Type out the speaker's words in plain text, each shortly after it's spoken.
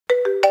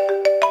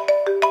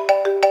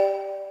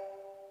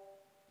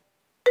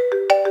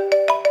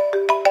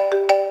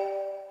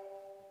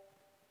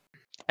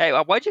Hey,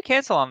 why'd you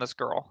cancel on this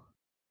girl?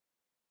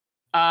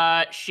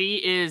 She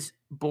is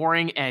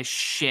boring as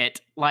shit.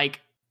 Okay.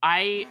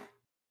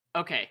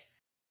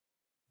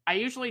 I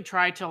usually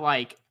try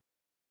to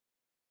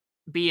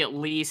be at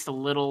least a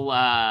little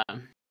I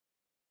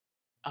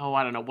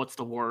don't know, what's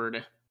the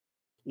word?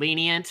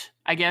 Lenient,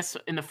 I guess,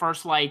 in the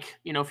first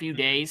few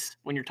days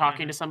when you're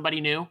talking to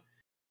somebody new.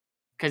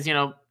 Cause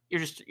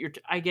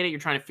I get it, you're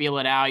trying to feel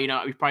it out,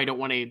 you probably don't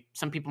want to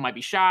some people might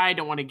be shy,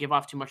 don't want to give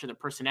off too much of their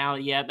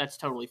personality yet. That's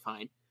totally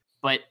fine.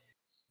 But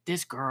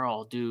this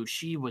girl, dude,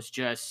 she was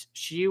drier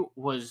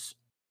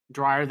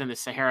than the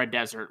Sahara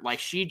Desert. Like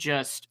she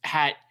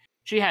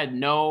had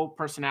no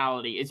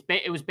personality.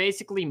 It was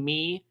basically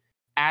me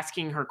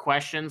asking her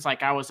questions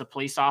like I was a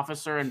police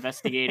officer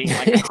investigating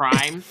like a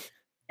crime,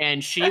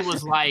 and she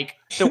was like,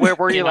 So where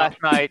were you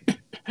last night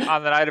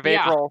on the night of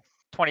yeah, April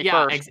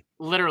 21st?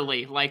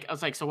 literally. Like I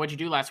was like, so what'd you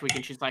do last week?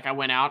 And she's like, I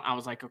went out. I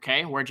was like,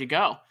 okay, where'd you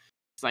go?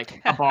 It's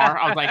like a bar.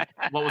 I was like,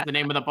 what was the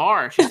name of the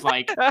bar? She's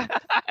like, and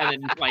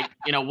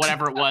then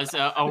whatever it was,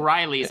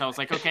 O'Reilly's. I was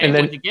like, okay,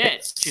 what'd you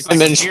get? She's like,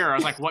 a beer. I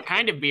was like, what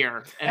kind of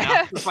beer? And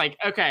I was like,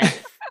 okay,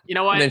 you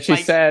know what? And then she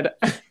said,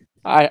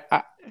 I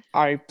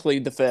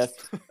plead the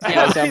fifth.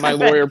 Yeah. I have my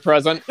lawyer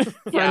present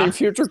for any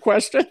future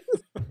question.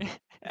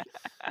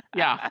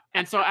 Yeah.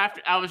 And so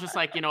after I was just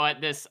like, you know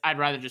what, I'd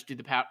rather just do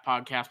the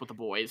podcast with the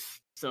boys.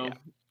 So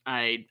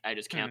I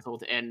just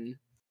canceled. And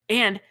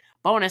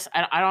bonus,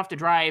 I don't have to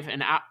drive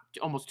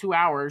almost 2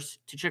 hours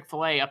to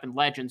Chick-fil-A up in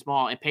Legends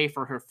Mall and pay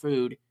for her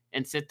food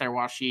and sit there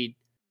while she,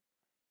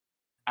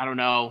 I don't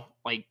know,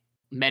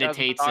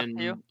 meditates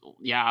and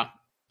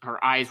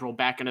her eyes roll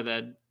back into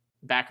the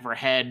back of her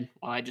head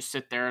while I just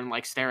sit there and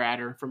stare at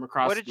her from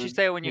across. What did she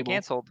say when you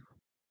canceled?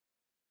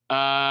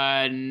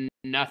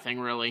 Nothing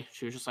really.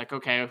 She was just like,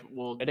 okay,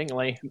 well,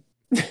 fittingly.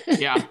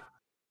 Yeah.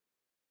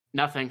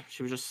 Nothing.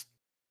 She was just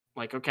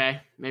like,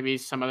 okay, maybe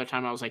some other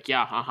time. I was like,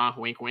 yeah,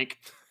 wink, wink.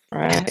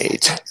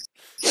 Right.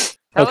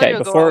 Tell her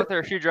you'll go out with her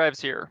if she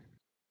drives here.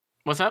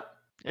 What's up?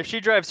 If she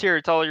drives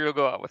here, tell her you'll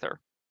go out with her.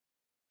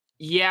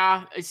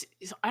 Yeah,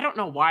 I don't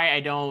know why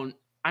I don't.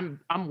 I'm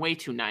way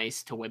too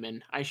nice to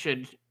women. I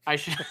should.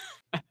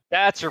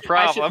 That's your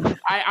problem.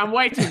 I'm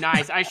way too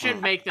nice. I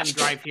should make them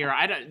drive here.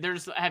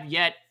 Have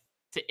yet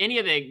to any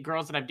of the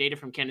girls that I've dated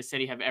from Kansas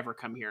City have ever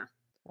come here.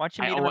 Why don't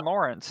you meet them in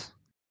Lawrence?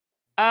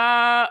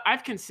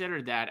 I've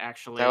considered that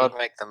actually. That would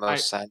make the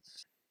most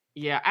sense.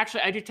 Yeah,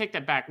 actually, I do take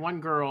that back.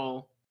 One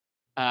girl,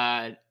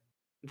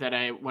 that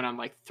I went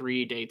on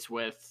 3 dates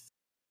with,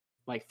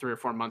 3 or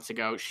 4 months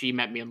ago. She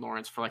met me in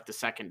Lawrence for the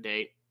second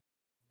date,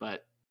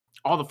 but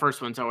all the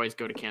first ones always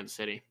go to Kansas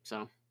City.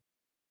 So,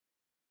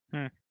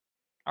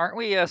 aren't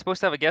we supposed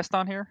to have a guest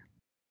on here?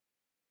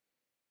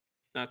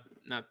 Not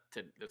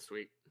this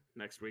week.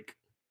 Next week.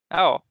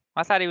 Oh,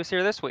 I thought he was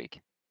here this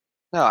week.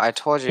 No, I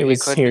told you he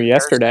was here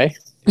yesterday.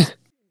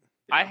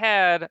 I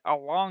had a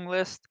long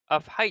list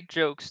of height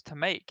jokes to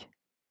make.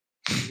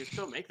 You can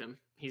still make them.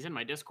 He's in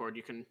my Discord.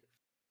 You can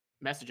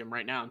message him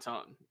right now and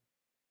tell him.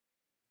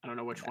 I don't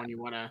know which one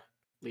you want to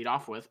lead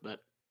off with,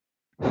 but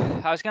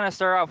I was gonna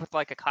start off with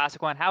a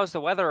classic one. How's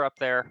the weather up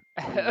there?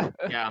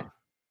 Yeah,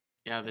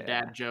 the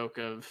dad joke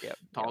of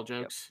tall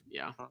jokes.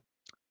 Yep.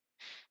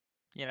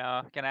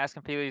 Yeah. Gonna ask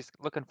him if he's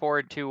looking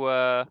forward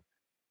to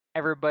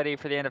everybody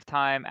for the end of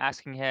time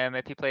asking him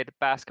if he played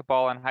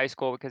basketball in high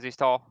school because he's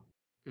tall.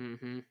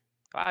 Mm-hmm.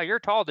 Wow, you're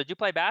tall. Did you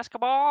play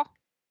basketball?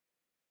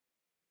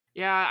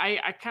 Yeah,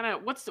 I kind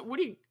of.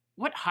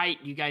 What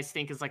height do you guys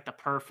think is the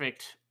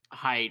perfect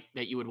height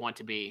that you would want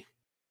to be?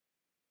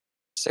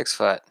 6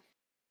 foot.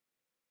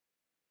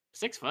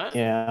 6 foot?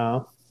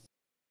 Yeah.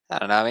 I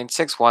don't know. I mean,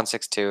 6'1",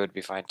 6'2" would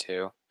be fine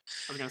too.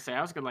 I was gonna say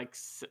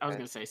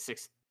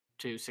 6'2",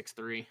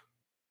 6'3".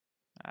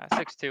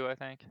 6'2", I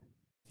think.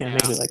 Yeah,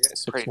 maybe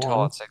pretty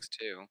tall at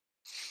 6'2".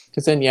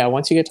 Because then,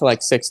 once you get to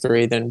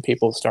 6'3", then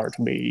people start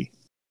to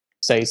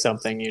say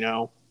something,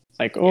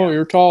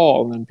 you're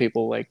tall, and then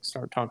people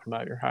start talking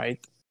about your height.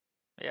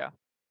 Yeah.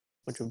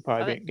 Which would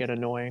probably get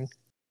annoying.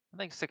 I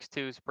think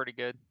 6'2" is pretty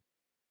good.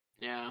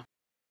 Yeah.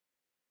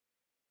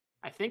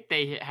 I think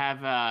they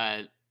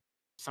have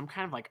some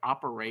kind of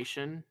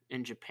operation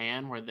in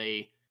Japan where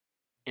they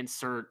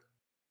insert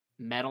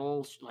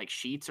metal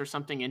sheets or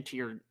something into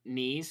your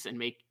knees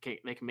and they can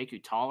make you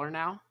taller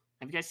now.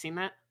 Have you guys seen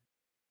that?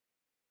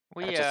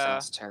 We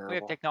have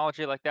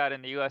technology like that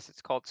in the U.S.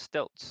 It's called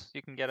stilts.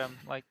 You can get them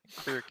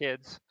for your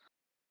kids.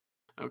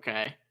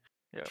 Okay.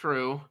 Yep.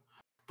 True.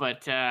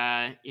 But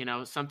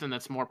something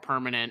that's more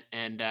permanent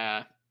and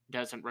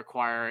doesn't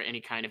require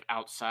any kind of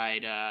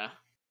outside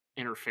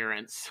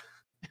interference.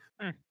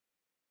 But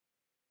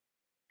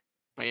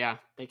yeah,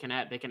 they can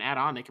add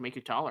on. They can make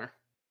you taller.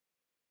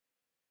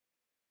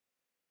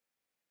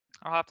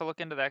 I'll have to look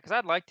into that because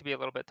I'd like to be a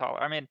little bit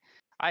taller. I mean,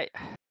 I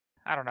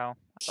don't know.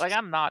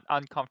 I'm not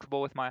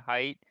uncomfortable with my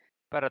height,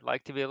 but I'd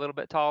like to be a little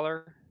bit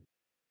taller.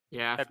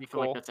 Yeah, that'd be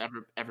cool. cool. That's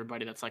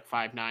everybody that's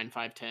 5'9",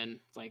 5'10".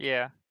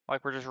 Yeah,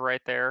 we're just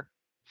right there.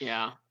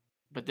 Yeah,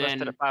 but then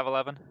listed at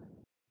 5'11".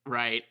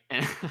 Right,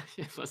 and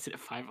listed at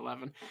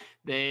 5'11".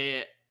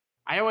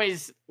 I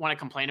always want to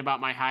complain about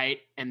my height,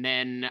 and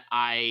then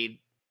I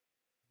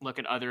look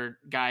at other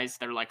guys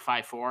that are like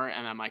 5'4",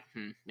 and I'm like,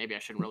 maybe I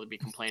shouldn't really be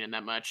complaining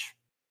that much.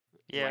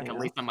 Yeah. Like, at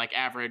least I'm like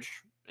average,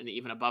 and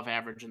even above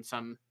average in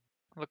some.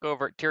 Look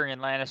over at Tyrion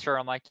Lannister.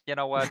 I'm like, you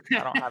know what? I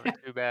don't have it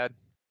too bad.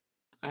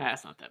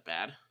 That's not that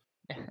bad.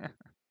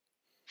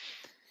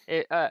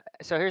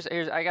 So here's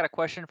I got a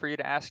question for you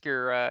to ask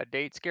your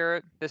dates,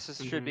 Garrett.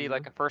 Should be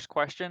like a first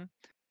question.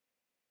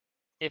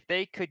 If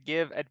they could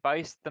give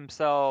advice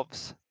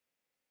themselves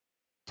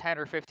 10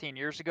 or 15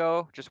 years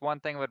ago, just one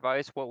thing of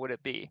advice, what would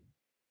it be?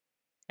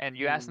 And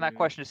you ask them that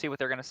question to see what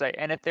they're going to say.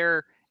 And if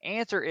their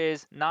answer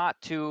is not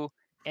to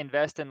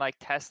invest in like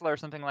Tesla or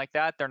something like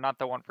that, they're not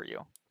the one for you.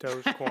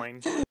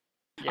 Dogecoin.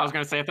 I was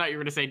gonna say, I thought you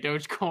were gonna say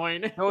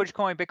Dogecoin.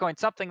 Dogecoin, Bitcoin,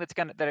 something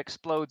that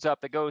explodes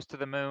up, that goes to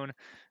the moon.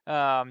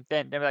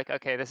 Then they're like,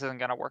 okay, this isn't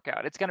gonna work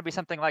out. It's gonna be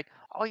something like,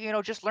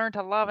 oh, just learn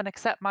to love and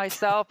accept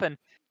myself and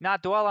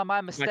not dwell on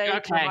my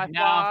mistakes or my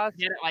flaws.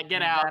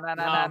 Get out.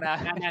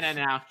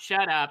 No.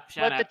 Shut up.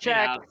 Split the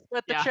check.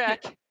 Split the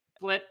check.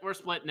 We're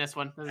splitting this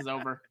one. This is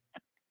over.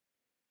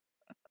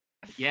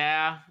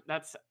 Yeah,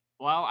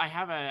 well, I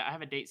have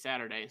a date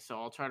Saturday, so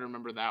I'll try to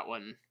remember that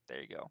one.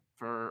 There you go.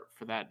 For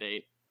that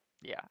date.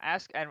 Yeah,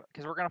 ask, and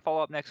because we're gonna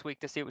follow up next week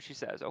to see what she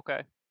says.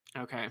 Okay.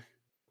 Okay.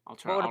 I'll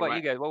try. What about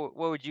you guys? What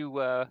would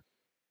you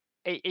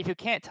if you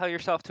can't tell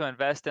yourself to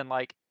invest in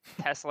like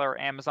Tesla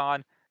or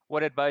Amazon,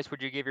 what advice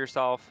would you give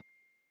yourself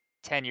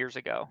 10 years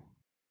ago?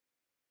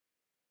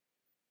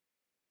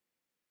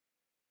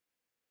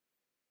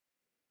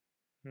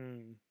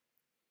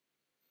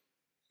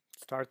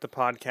 Start the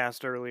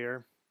podcast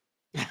earlier.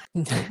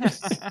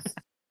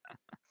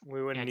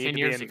 We wouldn't need to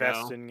be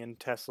investing in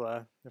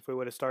Tesla if we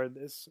would have started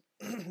this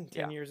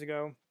 10 years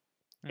ago.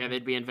 Yeah,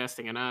 they'd be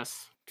investing in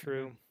us.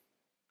 True.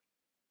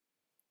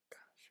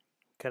 Gosh,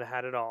 could have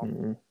had it all.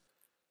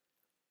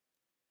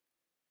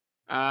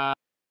 I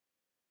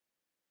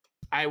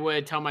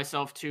would tell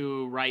myself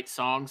to write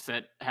songs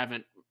that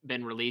haven't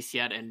been released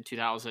yet in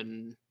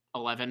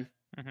 2011.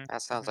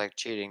 That sounds like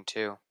cheating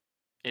too.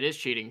 It is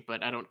cheating,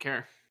 but I don't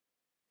care.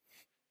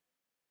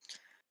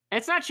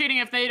 It's not cheating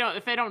if they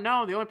don't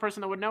know. The only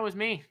person that would know is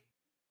me.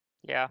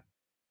 Yeah.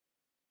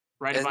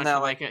 Right. Isn't that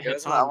like hit isn't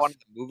songs. that one of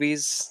the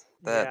movies?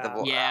 The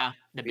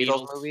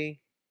Beatles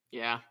movie.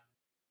 Yeah.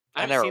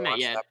 I haven't never seen that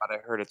watched yet. that, but I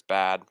heard it's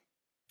bad.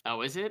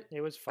 Oh, is it? It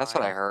was fine. That's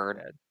what I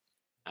heard.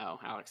 Oh,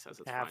 Alex says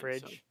it's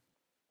average. Fine, so.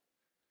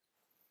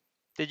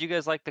 Did you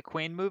guys like the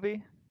Queen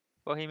movie,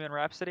 Bohemian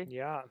Rhapsody?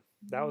 Yeah,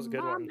 that was a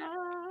good one.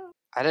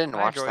 I didn't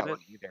watch enjoyed that it. one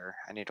either.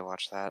 I need to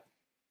watch that.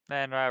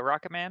 And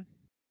Rocket Man.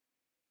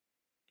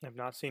 I've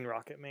not seen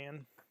Rocket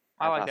Man.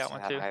 I I've like not that seen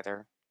one too.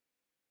 either.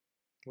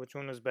 Which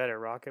one was better,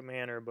 Rocket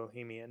Man or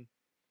Bohemian?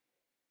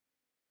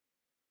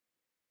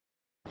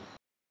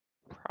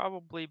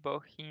 Probably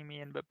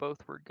Bohemian, but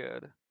both were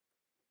good.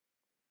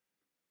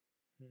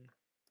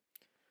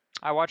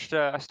 I watched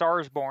A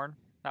Star Is Born.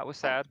 That was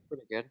sad.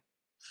 Pretty good.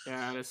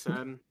 Yeah, that's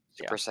sad.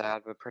 Super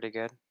sad, but pretty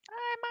good.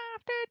 I'm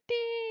off the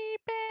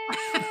deep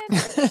end.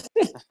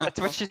 That's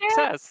what she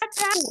says.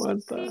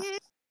 What the?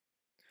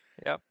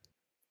 Yep.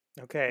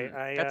 Okay,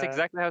 That's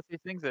exactly how she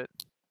sings it.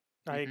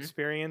 I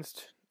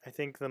experienced, I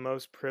think, the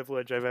most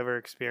privilege I've ever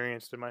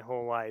experienced in my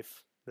whole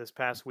life this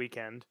past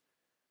weekend.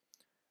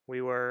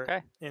 We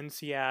were in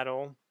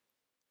Seattle,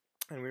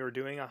 and we were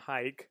doing a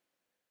hike,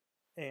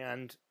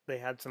 and they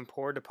had some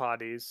porta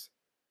potties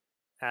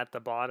at the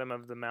bottom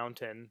of the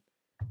mountain,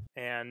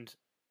 and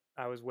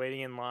I was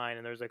waiting in line,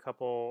 and there's a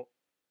couple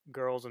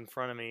girls in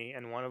front of me,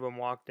 and one of them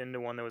walked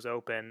into one that was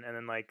open, and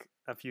then like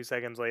a few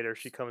seconds later,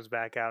 she comes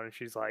back out, and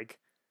she's like,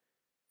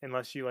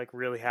 unless you like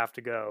really have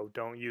to go,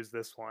 don't use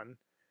this one.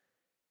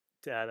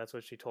 That's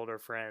what she told her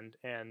friend,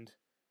 and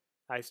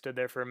I stood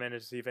there for a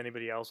minute to see if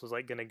anybody else was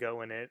like gonna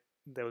go in it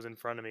that was in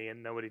front of me,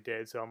 and nobody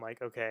did. So I'm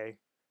like, okay,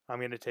 I'm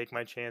gonna take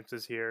my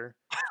chances here.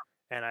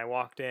 And I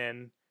walked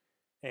in,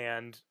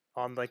 and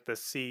on like the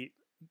seat,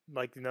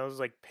 like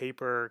those like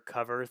paper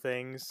cover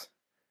things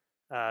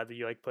that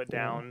you like put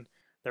down,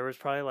 there was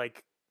probably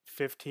like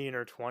 15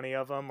 or 20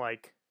 of them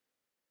like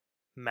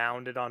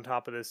mounded on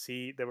top of the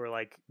seat that were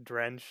like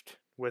drenched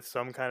with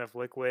some kind of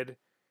liquid,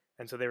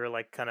 and so they were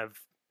like kind of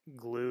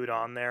glued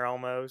on there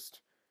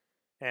almost.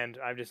 And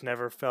I've just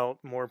never felt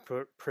more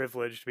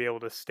privileged to be able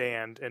to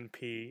stand and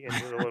pee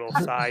into the little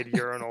side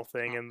urinal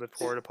thing in the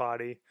porta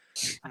potty.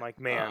 I'm like,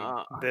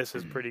 man, this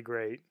is pretty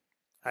great.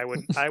 I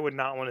would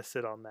not want to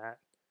sit on that.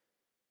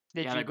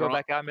 Did you go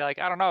back out and be like,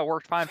 I don't know, it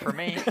worked fine for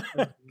me?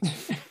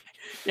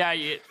 Yeah,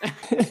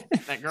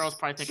 that girl's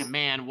probably thinking,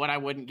 man, what I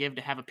wouldn't give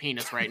to have a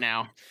penis right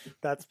now.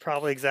 That's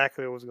probably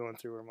exactly what was going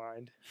through her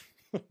mind.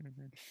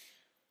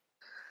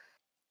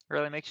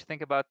 Really makes you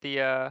think about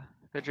the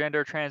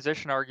gender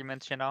transition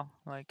arguments,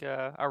 like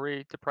are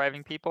we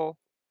depriving people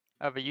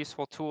of a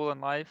useful tool in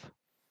life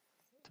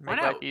to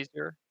make life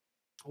easier?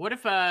 What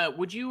if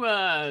would you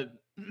how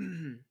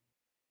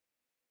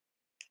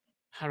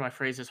do I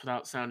phrase this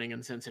without sounding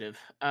insensitive?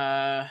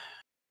 Do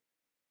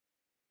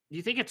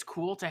you think it's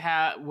cool to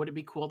have? Would it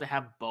be cool to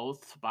have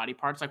both body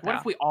parts? Like, what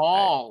if we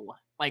all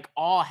like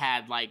all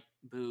had like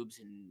boobs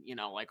and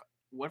like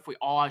what if we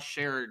all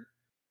shared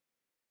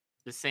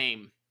the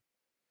same?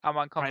 I'm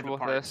uncomfortable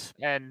with this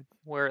and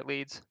where it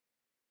leads.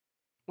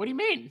 What do you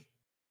mean?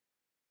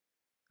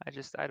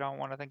 I don't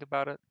want to think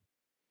about it.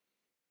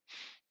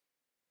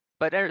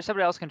 But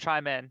somebody else can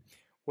chime in.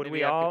 Would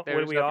we all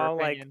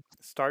like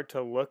start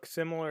to look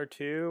similar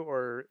too,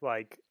 or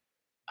like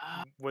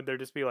would there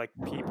just be like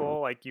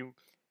people like you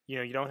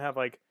don't have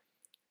like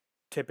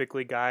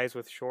typically guys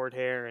with short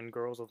hair and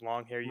girls with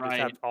long hair. You just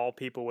have all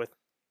people with,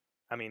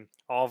 I mean,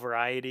 all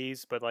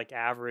varieties, but like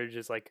average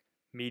is like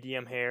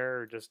medium hair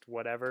or just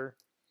whatever.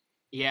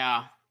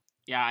 Yeah.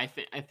 I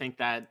think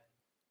that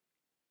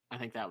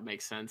would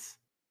make sense.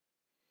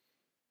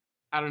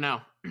 I don't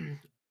know. Do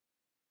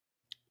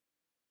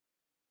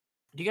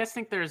you guys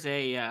think there's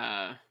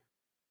a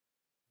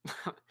do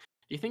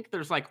you think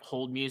there's like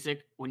hold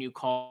music when you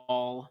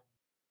call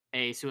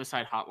a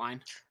suicide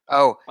hotline?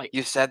 Oh, like,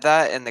 you said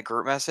that in the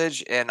group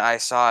message, and I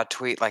saw a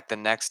tweet like the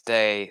next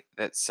day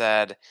that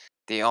said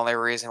the only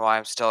reason why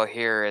I'm still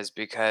here is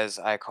because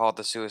I called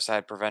the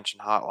suicide prevention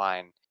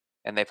hotline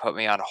and they put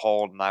me on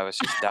hold, and I was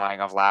just dying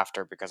of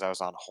laughter because I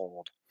was on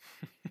hold.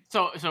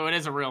 So it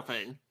is a real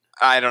thing.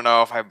 I don't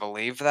know if I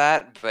believe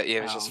that, but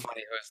it was just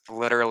funny. It was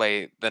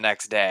literally the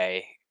next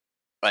day,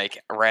 like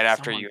right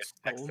after you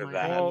texted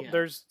that. Well,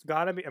 there's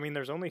gotta be. I mean,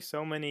 there's only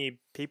so many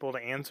people to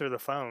answer the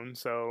phone,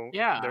 so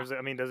yeah. Does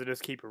it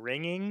just keep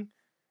ringing?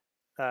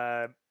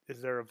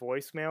 Is there a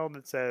voicemail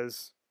that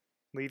says,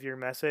 "Leave your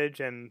message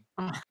and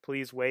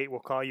please wait.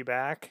 We'll call you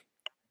back."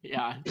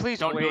 Yeah, please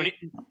don't wait.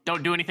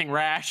 Don't do anything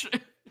rash.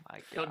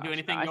 Don't do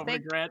anything you'll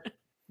regret.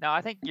 No,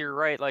 I think you're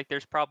right. Like,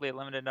 there's probably a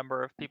limited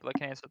number of people that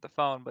can answer the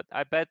phone, but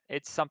I bet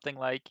it's something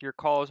like your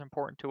call is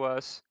important to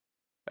us.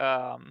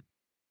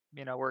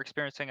 We're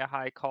experiencing a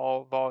high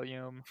call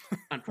volume.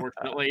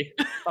 Unfortunately.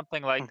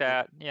 Something like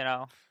that,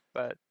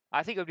 But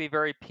I think it would be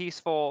very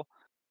peaceful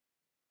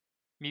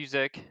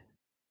music,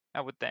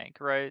 I would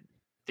think, right?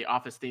 The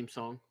Office theme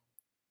song.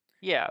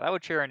 Yeah, that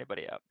would cheer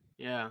anybody up.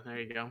 Yeah, there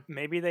you go.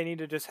 Maybe they need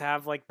to just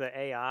have like the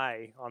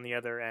AI on the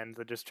other end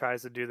that just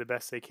tries to do the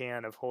best they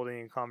can of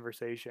holding a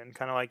conversation.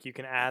 Kind of like you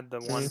can add the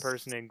one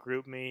person in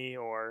GroupMe,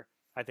 or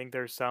I think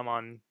there's some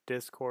on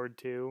Discord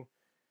too.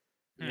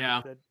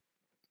 Yeah.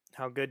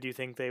 How good do you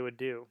think they would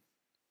do?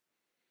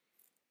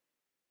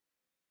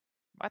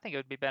 I think it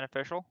would be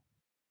beneficial.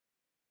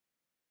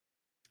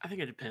 I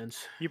think it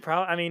depends.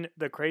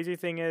 The crazy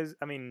thing is,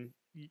 I'm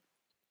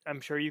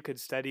sure you could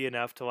study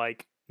enough to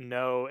like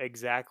know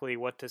exactly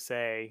what to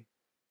say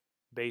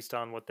based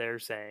on what they're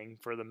saying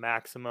for the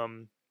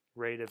maximum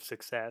rate of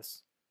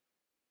success.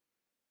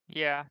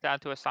 Yeah,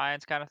 down to a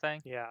science kind of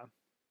thing. Yeah.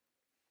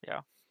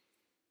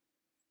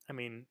 I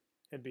mean,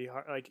 it'd be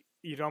hard. Like,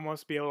 you'd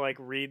almost be able to like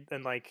read,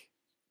 and like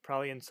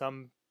probably in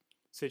some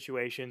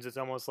situations, it's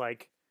almost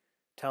like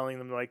telling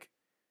them like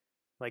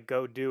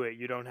go do it.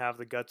 You don't have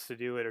the guts to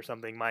do it, or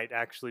something might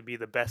actually be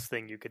the best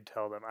thing you could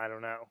tell them. I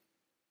don't know.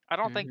 I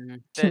don't think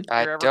that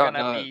you're ever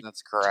gonna be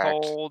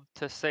told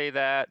to say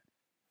that.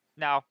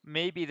 Now,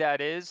 maybe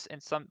that is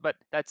in some, but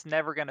that's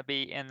never gonna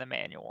be in the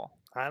manual.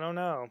 I don't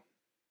know.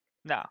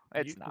 No,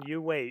 it's not. You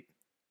wait.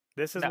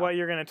 This is what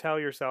you're gonna tell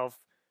yourself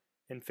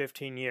in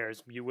 15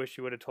 years. You wish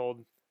you would have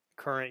told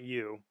current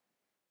you.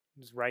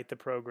 Just write the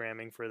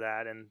programming for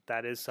that, and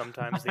that is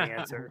sometimes the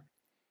answer.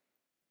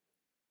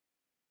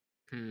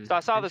 So I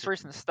saw this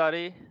recent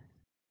study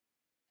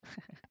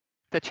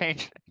to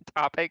change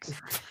topics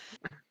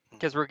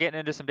because we're getting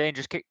into some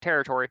dangerous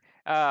territory.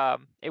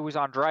 It was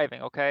on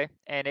driving, okay?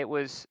 And it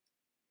was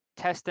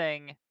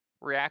testing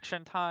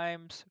reaction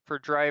times for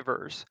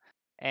drivers.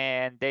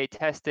 And they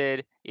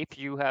tested if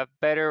you have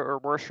better or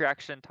worse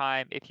reaction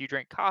time if you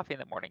drink coffee in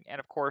the morning. And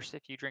of course,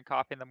 if you drink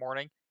coffee in the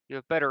morning, you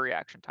have better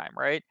reaction time,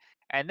 right?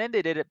 And then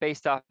they did it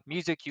based off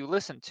music you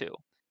listen to.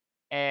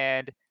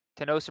 And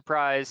to no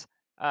surprise,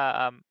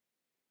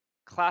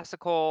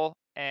 classical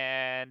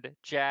and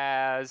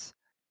jazz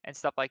and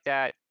stuff like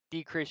that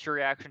decrease your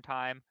reaction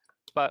time,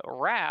 but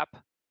rap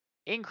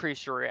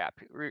increase your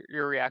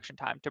reaction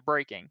time to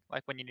braking,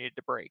 like when you needed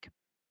to brake,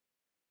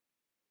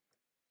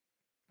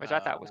 which I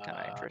thought was kind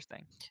of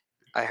interesting.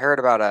 I heard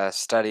about a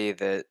study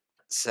that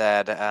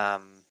said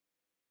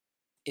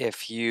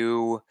if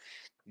you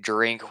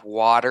drink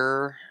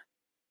water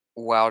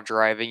while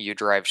driving, you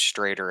drive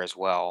straighter as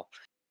well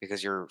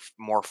because you're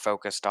more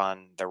focused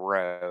on the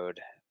road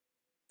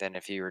than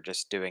if you were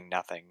just doing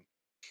nothing.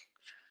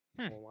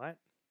 What?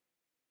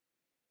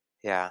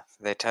 Yeah,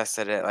 they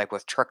tested it like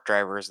with truck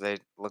drivers. They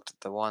looked at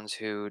the ones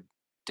who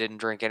didn't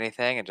drink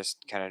anything and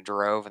just kind of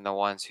drove, and the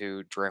ones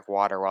who drank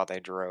water while they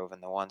drove,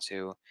 and the ones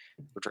who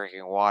were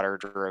drinking water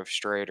drove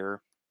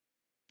straighter.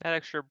 That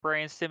extra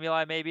brain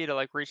stimuli maybe to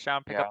like reach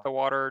down, pick up the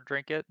water,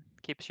 drink it,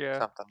 keeps you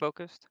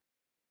focused.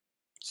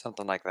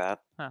 Something like that.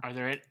 Huh.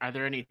 Are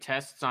there any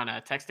tests on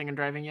texting and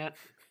driving yet?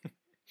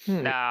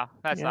 No,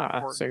 that's not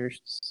important. So you're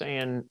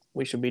saying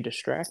we should be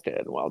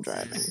distracted while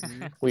driving.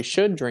 We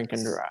should drink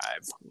and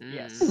drive.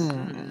 Yes.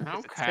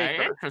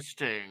 Okay,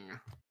 interesting.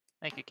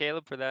 Thank you,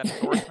 Caleb, for that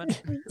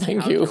endorsement.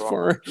 Thank you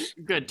for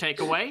good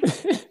takeaway.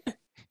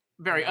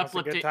 Very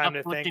uplifting. It's a good time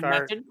to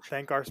message.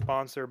 thank our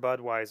sponsor,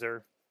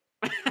 Budweiser.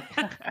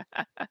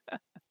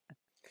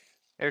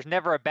 There's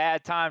never a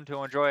bad time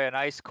to enjoy an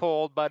ice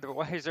cold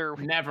Budweiser.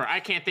 Never. I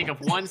can't think of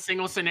one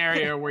single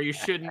scenario where you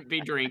shouldn't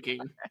be drinking.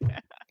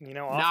 You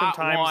know,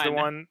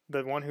 oftentimes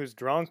the one who's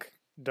drunk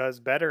does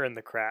better in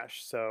the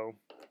crash, so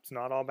it's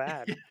not all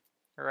bad.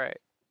 Right.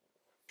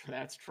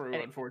 That's true,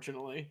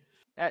 unfortunately.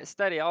 That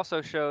study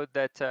also showed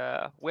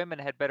that women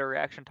had better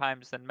reaction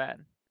times than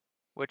men,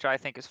 which I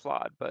think is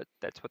flawed, but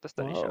that's what the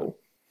study showed.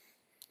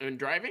 In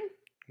driving?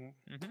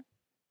 Mm-hmm.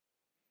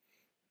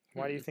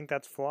 Why do you think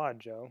that's flawed,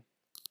 Joe?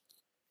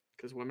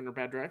 Because women are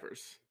bad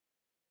drivers.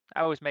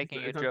 I was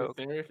making a joke.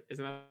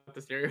 Isn't that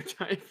the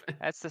stereotype?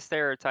 That's the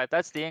stereotype.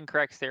 That's the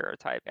incorrect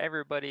stereotype.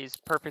 Everybody's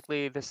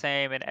perfectly the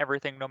same in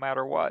everything, no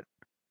matter what.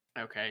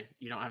 Okay,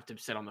 you don't have to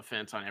sit on the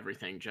fence on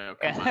everything, Joe.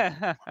 Come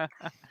on.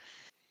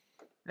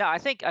 No, I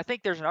think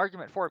there's an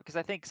argument for it because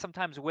I think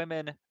sometimes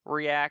women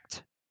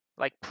react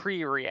like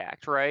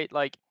pre-react, right?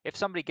 Like if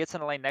somebody gets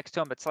in a lane next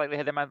to them but slightly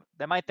ahead,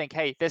 they might think,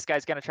 hey, this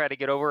guy's gonna try to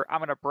get over. I'm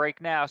gonna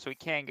brake now so he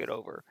can get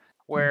over.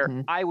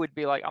 Where I would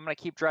be like, I'm gonna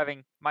keep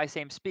driving my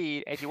same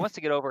speed. And if he wants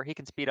to get over, he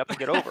can speed up and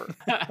get over.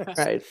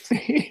 Right.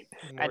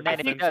 And then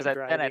if he does it,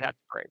 then I'd have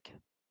to brake.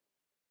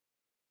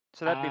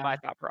 So that'd be my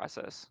thought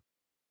process.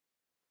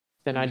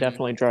 Then I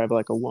definitely drive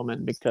like a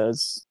woman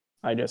because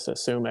I just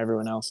assume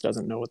everyone else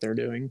doesn't know what they're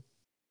doing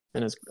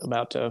and is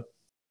about to,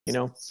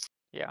 cause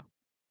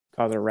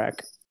a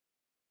wreck.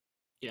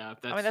 Yeah,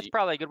 I mean, that's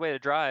probably a good way to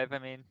drive. I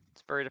mean,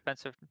 it's very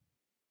defensive.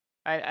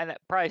 And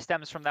it probably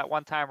stems from that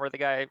one time where the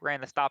guy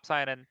ran the stop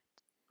sign and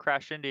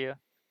crashed into you.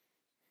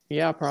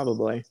 Yeah,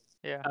 probably.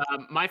 Yeah.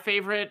 My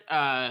favorite,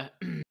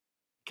 hopefully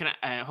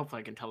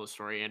I can tell the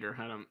story, Andrew.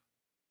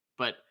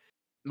 But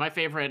my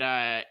favorite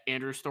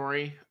Andrew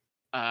story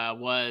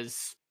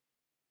was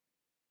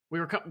we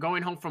were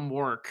going home from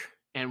work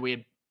and we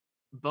had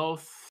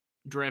both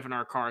driven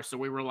our car, so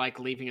we were like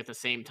leaving at the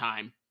same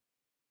time.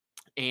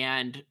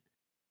 And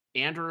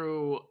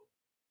Andrew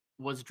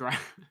was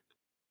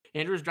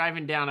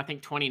driving down, I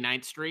think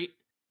 29th Street,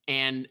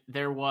 and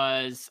I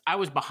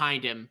was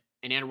behind him,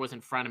 and Andrew was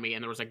in front of me,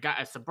 and there was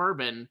a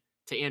Suburban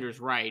to Andrew's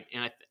right,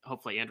 and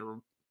hopefully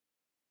Andrew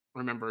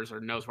remembers or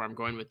knows where I'm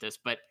going with this,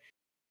 but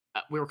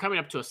we were coming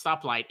up to a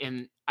stoplight,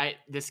 and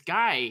this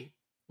guy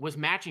was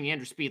matching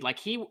Andrew's speed. Like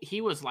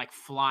he was like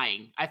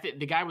flying. I think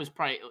the guy was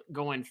probably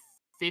going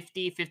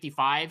 50,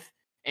 55,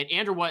 and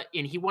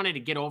he wanted to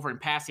get over and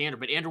pass Andrew,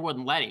 but Andrew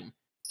wouldn't let him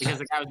because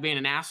the guy was being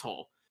an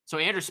asshole. So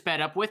Andrew sped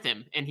up with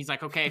him, and he's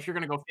like, okay, if you're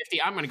going to go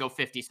 50, I'm going to go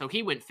 50. So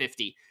he went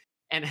 50.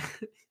 And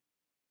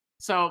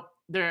so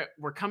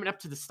we're coming up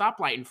to the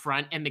stoplight in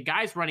front, and the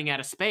guy's running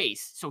out of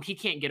space, so he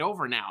can't get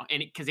over now.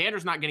 And because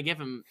Andrew's not going to give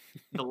him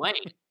the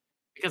lane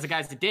because the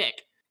guy's a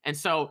dick. And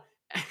so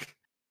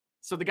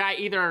the guy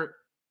either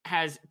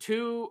has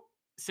two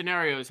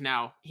scenarios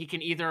now. He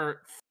can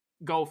either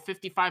go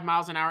 55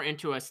 miles an hour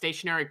into a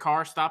stationary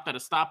car stopped at a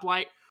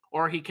stoplight,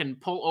 or he can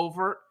pull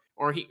over,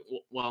 or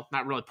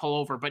not really pull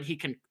over, but he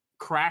can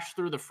crash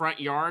through the front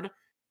yard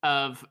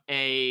of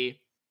a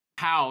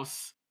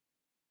house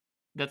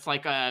that's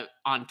like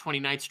on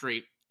 29th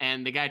Street.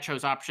 And the guy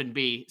chose option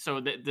B.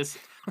 So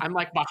I'm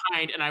like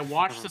behind, and I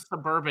watched the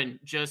Suburban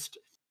just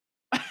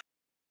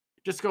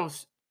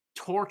goes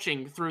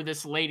torching through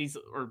this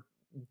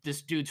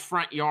dude's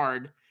front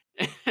yard.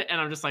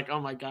 And I'm just like, oh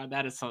my God,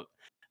 that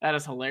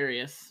is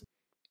hilarious.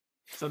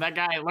 So that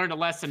guy learned a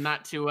lesson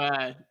not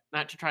to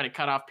try to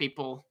cut off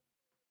people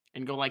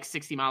and go like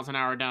 60 miles an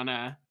hour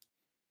down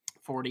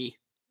 40.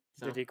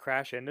 So. Did he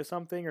crash into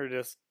something or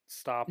just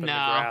stop in the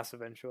grass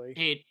eventually?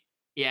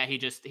 He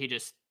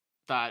just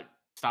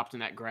stopped in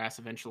that grass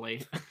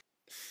eventually.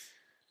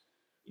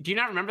 Do you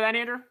not remember that,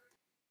 Andrew?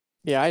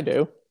 Yeah, I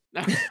do.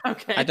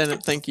 Okay. I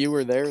didn't think you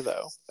were there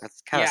though. That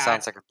kind of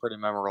sounds like a pretty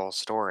memorable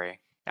story.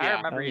 I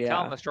remember you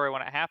telling the story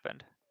when it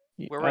happened.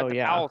 We were at the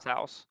Powell's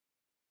house.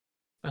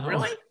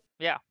 Really?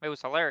 Yeah, it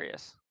was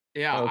hilarious.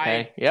 Yeah.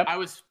 Okay. I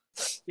was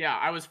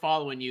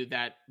following you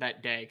that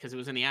day because it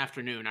was in the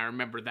afternoon. I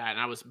remember that, and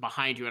I was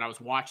behind you, and I was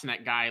watching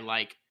that guy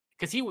like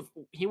because he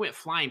went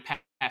flying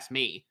past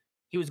me.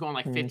 He was going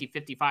like 50,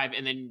 55,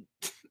 and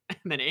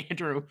then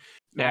Andrew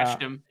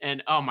matched him,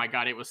 and oh my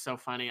God, it was so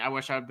funny. I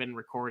wish I'd been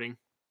recording.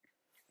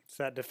 It's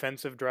that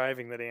defensive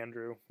driving that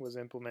Andrew was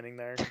implementing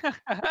there.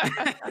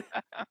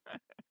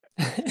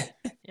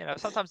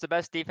 Sometimes the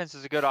best defense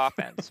is a good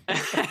offense.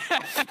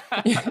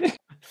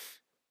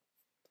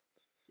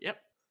 Yep.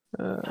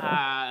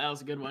 That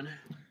was a good one.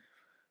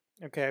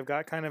 Okay, I've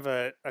got kind of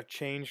a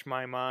change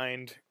my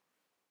mind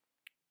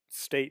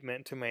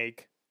statement to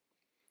make.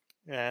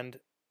 And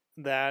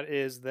that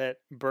is that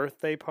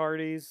birthday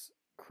parties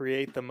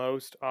create the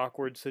most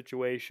awkward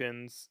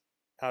situations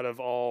out of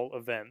all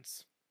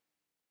events.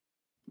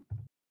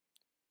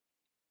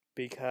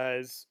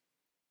 Because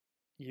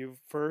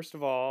first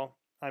of all,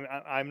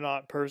 I'm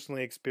not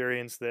personally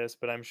experienced this,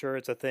 but I'm sure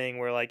it's a thing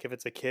where like if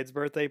it's a kid's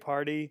birthday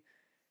party,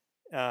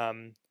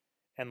 and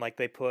like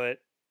they put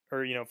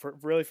or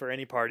for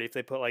any party, if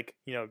they put like,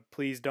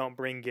 please don't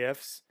bring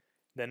gifts,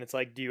 then it's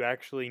like, do you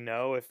actually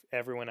know if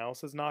everyone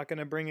else is not going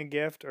to bring a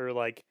gift, or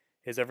like,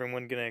 is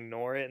everyone going to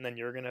ignore it and then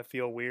you're going to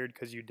feel weird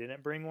because you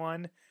didn't bring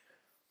one?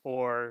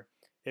 Or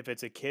if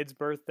it's a kid's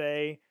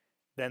birthday,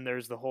 then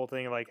there's the whole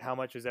thing of like, how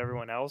much is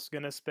everyone else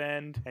going to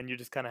spend? And you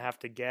just kind of have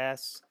to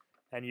guess,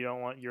 and you don't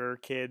want your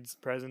kid's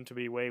present to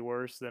be way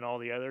worse than all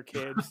the other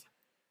kids.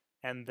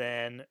 And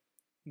then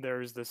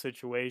there's the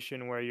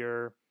situation where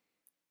you're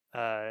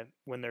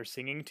when they're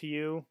singing to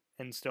you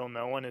and still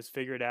no one has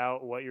figured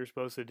out what you're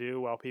supposed to do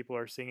while people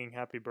are singing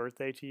happy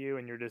birthday to you,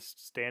 and you're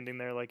just standing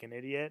there like an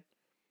idiot.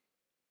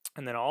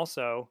 And then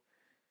also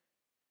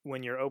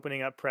when you're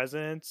opening up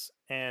presents,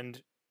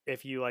 and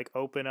if you like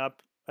open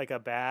up like a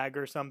bag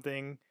or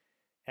something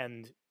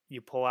and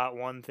you pull out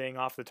one thing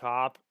off the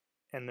top,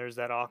 and there's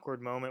that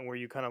awkward moment where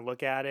you kind of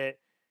look at it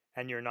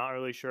and you're not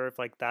really sure if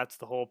like that's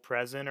the whole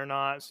present or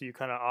not, so you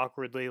kind of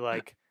awkwardly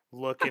like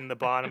look in the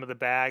bottom of the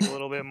bag a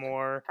little bit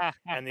more,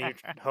 and then you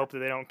hope that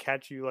they don't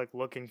catch you like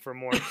looking for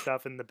more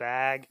stuff in the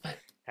bag,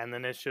 and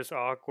then it's just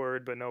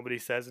awkward but nobody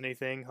says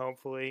anything,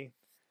 hopefully.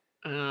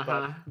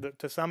 But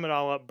to sum it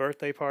all up,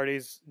 birthday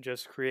parties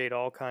just create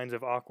all kinds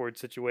of awkward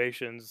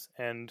situations,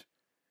 and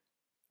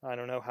I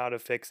don't know how to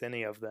fix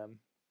any of them.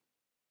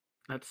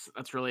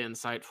 That's really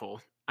insightful.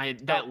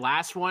 That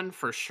last one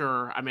for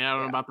sure. I mean, I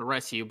don't know about the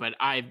rest of you, but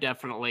I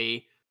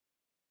definitely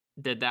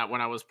did that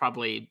when I was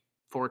probably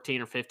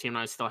 14 or 15,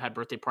 when I still had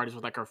birthday parties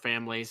with like our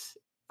families,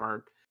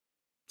 or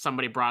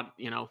somebody brought,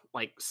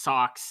 like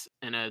socks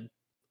and a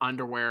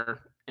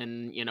underwear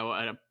and,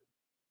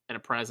 a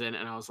present.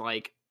 And I was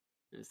like,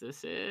 is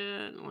this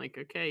it? I'm like,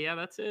 okay, yeah,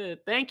 that's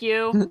it. Thank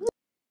you.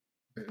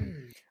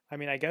 I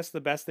mean, I guess the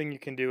best thing you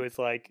can do is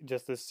like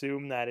just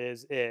assume that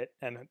is it,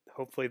 and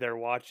hopefully they're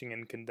watching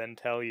and can then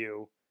tell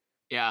you.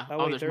 Yeah.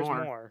 Oh, wait, there's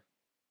more.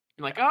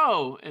 You're like,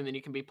 oh, and then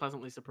you can be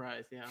pleasantly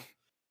surprised. Yeah.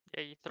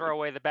 Yeah, you throw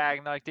away the bag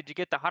and they're like, did you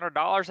get the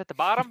 $100 at the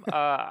bottom?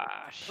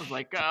 I was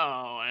like,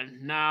 oh,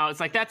 and no, it's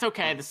like, that's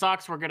okay. The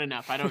socks were good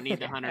enough. I don't need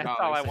the $100. That's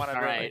all I wanted.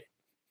 All right.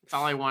 That's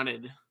all I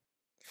wanted.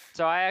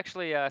 So I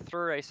actually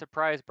threw a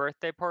surprise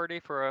birthday party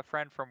for a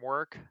friend from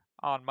work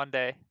on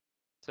Monday.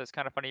 So it's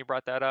kind of funny you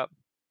brought that up.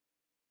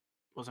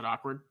 Was it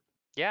awkward?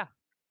 Yeah.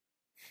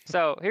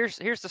 So here's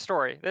the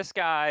story. This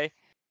guy,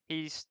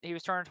 he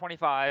was turning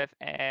 25,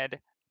 and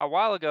a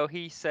while ago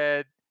he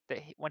said that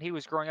when he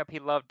was growing up he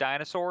loved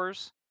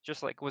dinosaurs,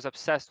 just like was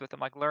obsessed with them,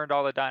 like learned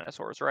all the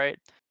dinosaurs, right?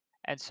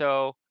 And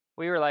so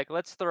we were like,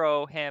 let's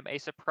throw him a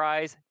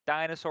surprise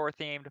dinosaur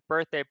themed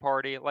birthday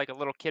party like a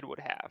little kid would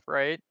have,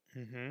 right?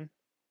 Mm-hmm.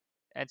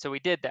 And so we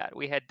did that.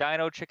 We had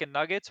Dino Chicken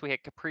Nuggets. We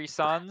had Capri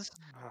Suns.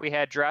 We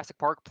had Jurassic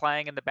Park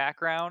playing in the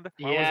background.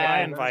 Why was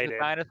I invited? With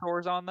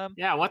dinosaurs on them.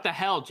 Yeah, what the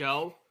hell,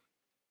 Joe?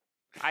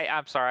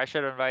 I'm sorry. I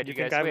should have invited you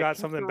guys. You think I've got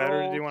something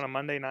better to do on a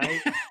Monday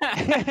night?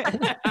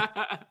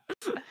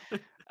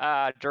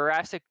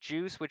 Jurassic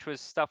Juice, which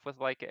was stuff with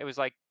like, it was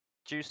like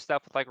juice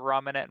stuff with like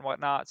rum in it and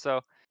whatnot.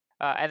 So,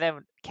 and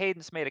then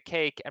Cadence made a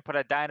cake and put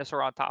a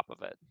dinosaur on top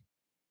of it.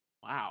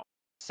 Wow.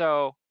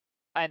 So,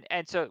 and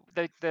so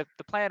the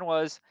plan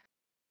was,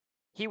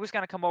 he was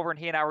going to come over and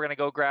he and I were going to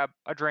go grab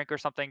a drink or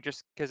something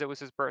just because it was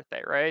his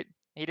birthday, right?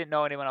 He didn't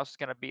know anyone else was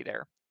going to be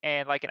there.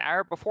 And like an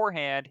hour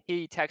beforehand,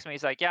 he texted me.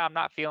 He's like, yeah, I'm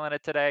not feeling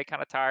it today.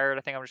 Kind of tired.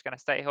 I think I'm just going to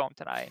stay home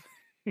tonight.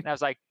 And I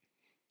was like,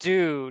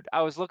 dude,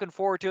 I was looking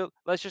forward to it.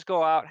 Let's just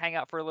go out, hang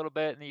out for a little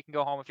bit, and then you can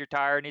go home if you're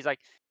tired. And he's like,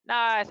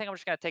 nah, I think I'm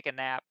just going to take a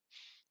nap.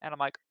 And I'm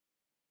like,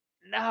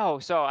 no.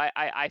 So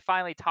I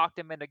finally talked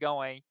him into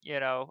going,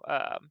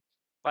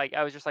 like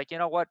I was just like, you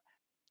know what?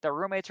 The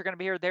roommates are going to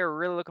be here. They were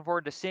really looking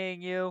forward to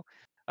seeing you.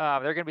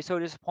 They're going to be so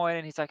disappointed.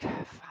 And he's like,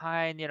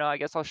 fine, I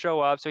guess I'll show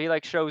up. So he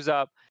like shows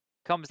up,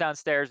 comes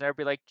downstairs, and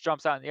everybody like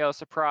jumps out and yells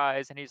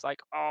surprise. And he's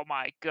like, oh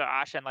my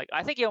gosh. And like,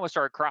 I think he almost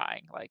started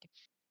crying. Like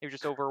he was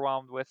just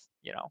overwhelmed with,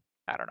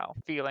 I don't know,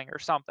 feeling or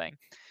something.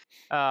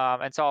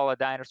 And saw all the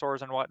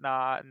dinosaurs and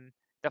whatnot. And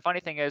the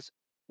funny thing is,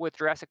 with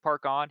Jurassic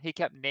Park on, he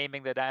kept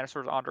naming the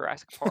dinosaurs on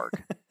Jurassic Park.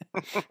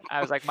 I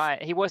was like,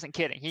 he wasn't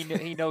kidding.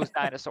 He knows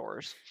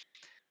dinosaurs.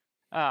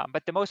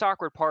 But the most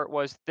awkward part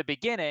was the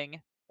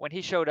beginning when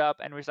he showed up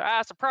and we was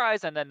like,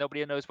 surprise, and then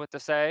nobody knows what to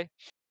say.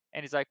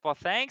 And he's like, well,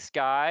 thanks,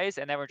 guys.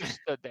 And then we just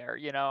stood there,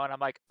 and I'm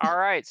like, all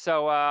right,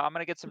 so I'm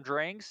going to get some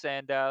drinks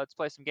and let's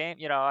play some game.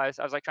 I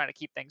was like trying to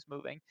keep things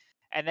moving.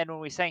 And then when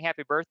we sang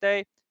happy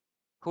birthday,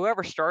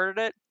 whoever started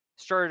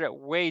it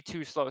way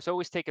too slow. It's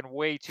always taken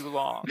way too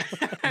long.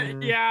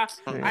 Yeah,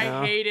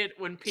 I hate it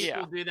when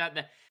people do that.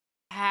 The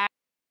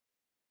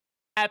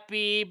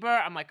happy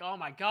birthday. I'm like, oh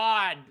my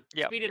God,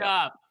 speed it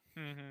up.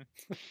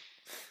 Mm-hmm.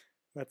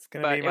 That's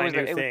gonna be my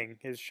new thing,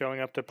 is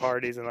showing up to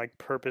parties and like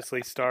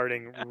purposely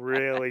starting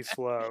really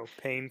slow,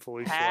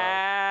 painfully slow.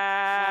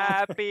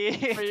 Happy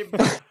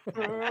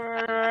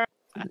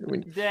we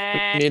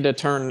need to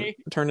turn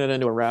it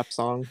into a rap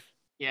song.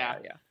 Yeah.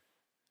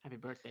 Happy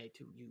birthday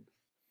to you.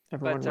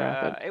 Everyone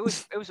rap it. It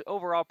was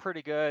overall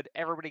pretty good.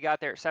 Everybody got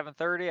there at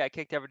 7:30. I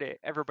kicked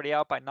everybody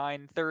out by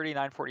 9:30,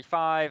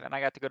 9:45, and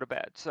I got to go to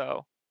bed.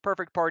 So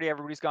perfect party.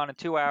 Everybody's gone in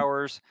 2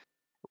 hours.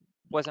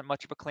 wasn't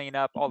much of a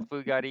cleanup. All the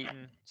food got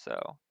eaten.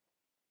 So.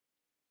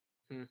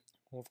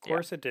 Well, of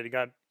course it did. It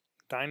got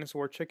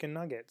dinosaur chicken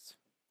nuggets.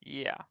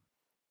 Yeah,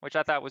 which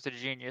I thought was a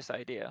genius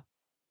idea.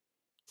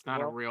 It's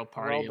not a real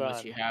party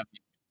unless you have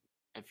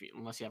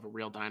a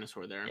real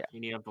dinosaur there. Yeah. You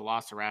need a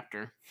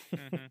velociraptor.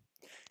 Mm-hmm.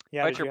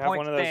 Yeah, but did you have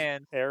one of those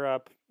air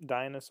up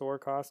dinosaur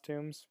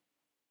costumes?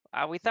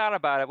 We thought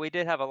about it. We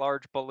did have a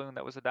large balloon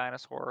that was a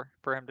dinosaur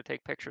for him to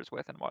take pictures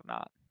with and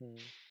whatnot.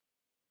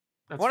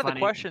 One of the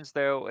questions,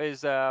 though,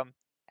 is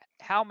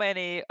how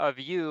many of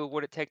you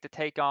would it take to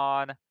take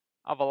on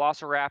a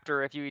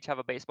velociraptor if you each have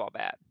a baseball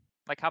bat?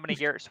 Like how many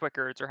Garrett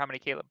Swickards or how many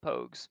Caleb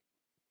Pogues?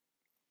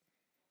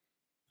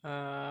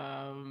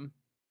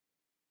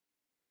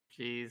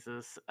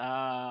 Jesus.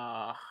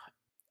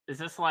 Is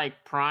this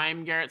like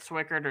prime Garrett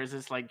Swickard, or is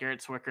this like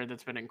Garrett Swickard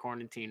that's been in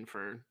quarantine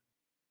for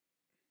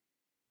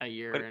a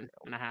year and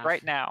a half?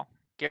 Right now.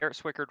 Garrett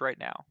Swickard right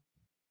now.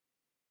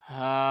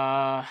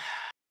 A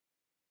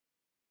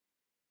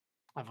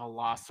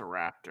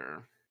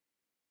velociraptor.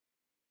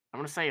 I'm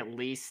gonna say at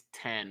least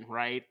 10,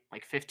 right?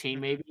 Like 15,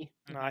 maybe.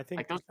 No, I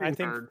think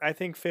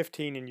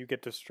 15, and you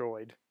get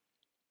destroyed.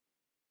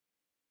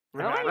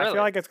 Really? I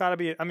feel like it's got to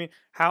be. I mean,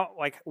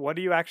 what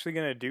are you actually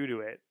gonna do to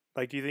it?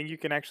 Like, do you think you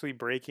can actually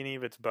break any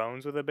of its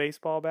bones with a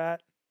baseball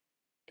bat?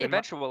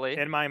 Eventually.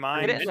 In my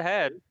mind, hit it in the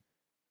head.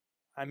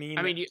 I mean,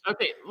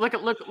 okay. Look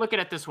at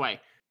it this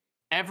way.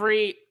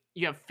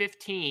 You have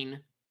 15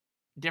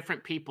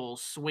 different people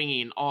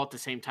swinging all at the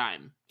same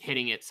time,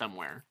 hitting it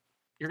somewhere.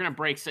 You're gonna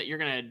break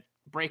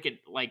it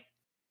like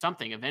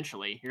something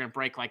eventually. You're gonna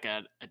break like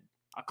a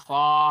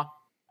claw,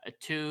 a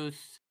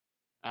tooth,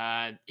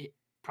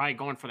 probably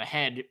going for the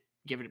head,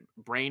 give it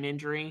a brain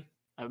injury.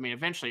 I mean,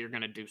 eventually you're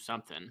gonna do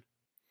something.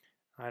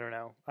 I don't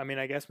know. I mean,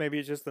 I guess maybe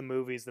it's just the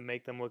movies that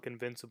make them look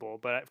invincible.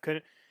 But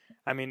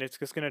it's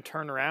just gonna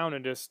turn around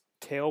and just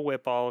tail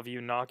whip all of you,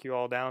 knock you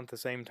all down at the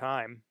same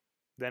time.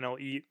 Then it'll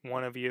eat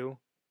one of you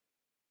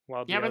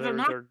while the others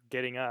are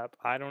getting up.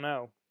 I don't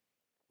know.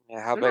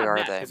 Yeah, how big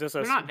are they? Is this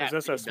a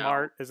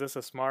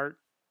smart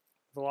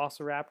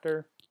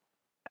velociraptor?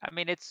 I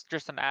mean, it's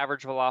just an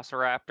average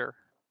velociraptor.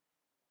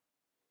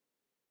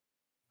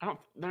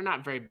 They're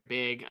not very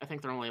big. I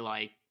think they're only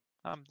like.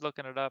 I'm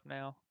looking it up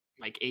now.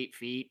 Like 8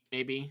 feet,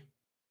 maybe,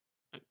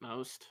 at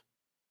most.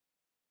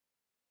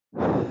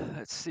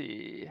 Let's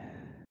see.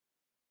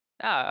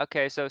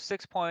 Okay. So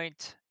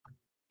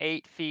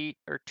 6.8 feet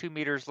or 2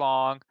 meters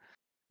long,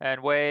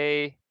 and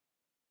weigh.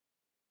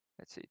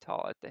 Let's see,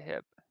 tall at the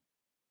hip.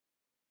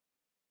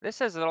 This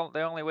says they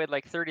only weighed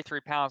like 33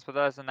 pounds, but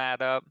that doesn't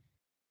add up.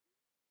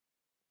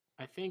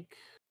 I think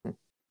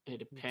it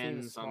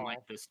depends on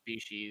like the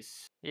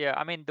species. Yeah,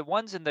 I mean the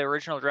ones in the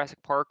original Jurassic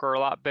Park are a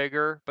lot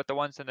bigger, but the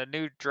ones in the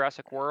new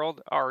Jurassic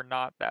World are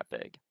not that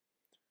big.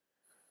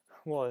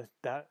 Well,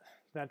 that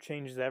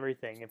changes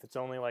everything. If it's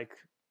only like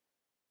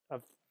a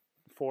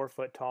 4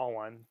 foot tall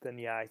one, then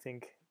yeah, I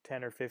think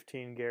 10 or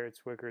 15 Garrett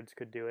Swickards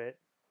could do it.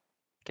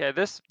 Okay,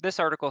 this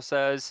article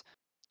says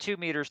 2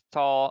 meters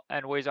tall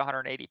and weighs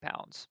 180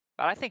 pounds.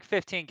 But I think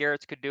 15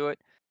 Garretts could do it.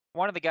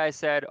 One of the guys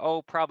said,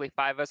 probably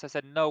 5 of us. I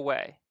said, no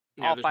way.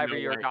 Yeah, all 5 of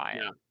you are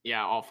dying.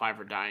 Yeah, all 5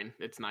 are dying.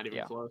 It's not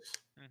even close.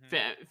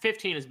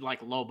 15 is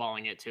like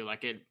lowballing it too.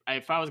 Like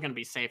if I was going to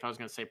be safe, I was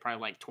going to say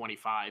probably like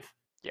 25.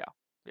 Yeah.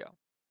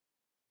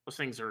 Those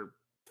things are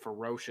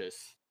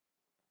ferocious.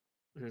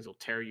 Those things will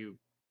tear you.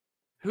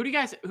 Who do you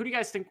guys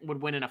think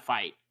would win in a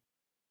fight?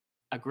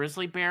 A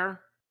grizzly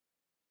bear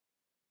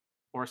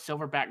or a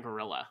silverback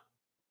gorilla?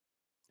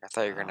 I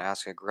thought you were going to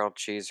ask a grilled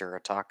cheese or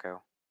a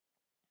taco.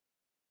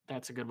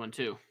 That's a good one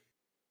too.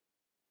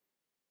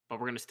 But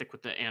we're going to stick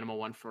with the animal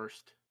one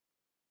first.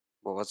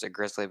 What was it?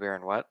 Grizzly bear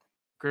and what?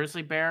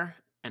 Grizzly bear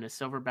and a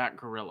silverback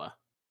gorilla.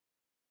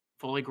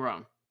 Fully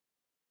grown.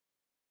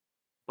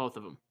 Both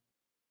of them.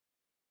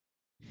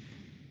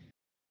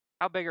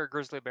 How big are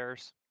grizzly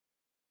bears?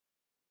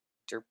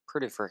 They're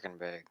pretty freaking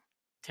big.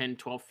 10,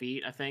 12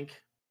 feet, I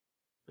think.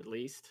 At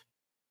least.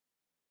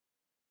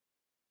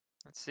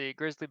 Let's see.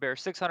 Grizzly bear,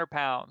 600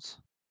 pounds.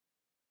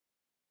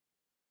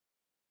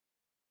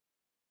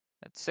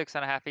 It's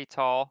 6.5 feet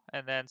tall.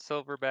 And then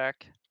silverback.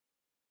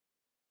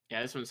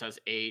 Yeah, this one says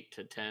 8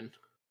 to 10.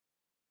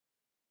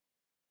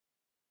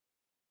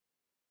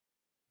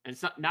 And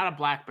it's not a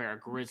black bear, a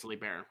grizzly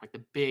bear. Like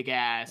the big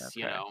ass,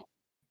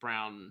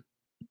 brown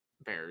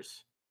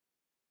bears.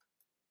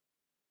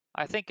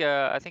 I think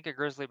a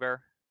grizzly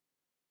bear.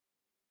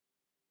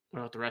 What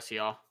about the rest of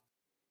y'all?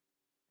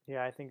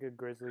 Yeah, I think a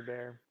grizzly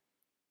bear.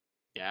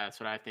 Yeah, that's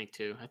what I think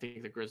too. I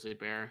think the grizzly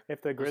bear.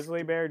 If the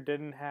grizzly bear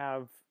didn't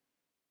have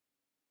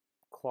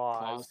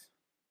claws,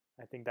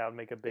 I think that would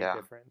make a big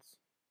difference.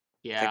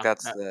 Yeah, I think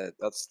that's the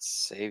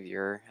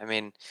savior. I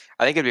mean,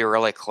 I think it'd be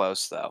really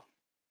close though.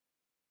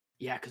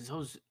 Yeah, because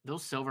those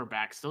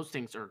silverbacks, those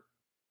things are.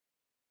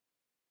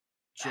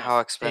 How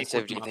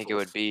expensive do you think it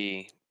would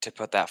be to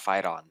put that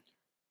fight on?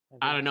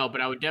 I don't know,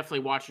 but I would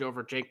definitely watch it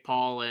over Jake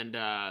Paul and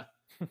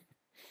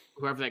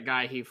whoever that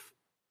guy. He's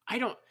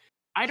an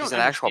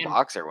actual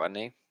boxer, wasn't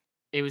he?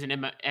 It was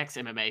an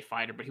ex-MMA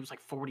fighter, but he was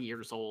like 40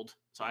 years old.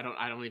 So I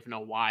don't even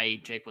know why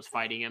Jake was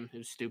fighting him. It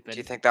was stupid. Do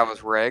you think that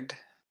was rigged?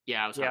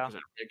 Yeah, it was 100%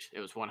 rigged. It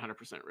was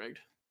 100% rigged.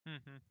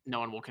 Mm-hmm. No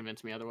one will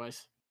convince me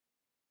otherwise.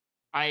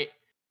 I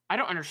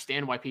don't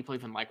understand why people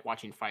even like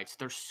watching fights.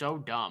 They're so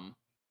dumb.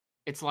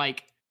 It's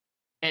like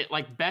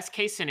best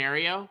case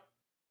scenario,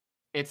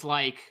 it's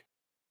like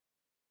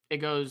it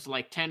goes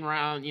like 10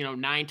 rounds,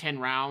 9-10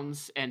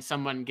 rounds, and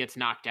someone gets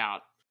knocked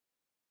out.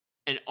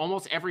 And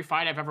almost every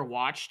fight I've ever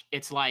watched,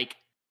 it's like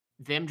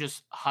them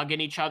just hugging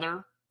each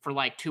other for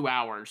like 2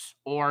 hours,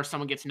 or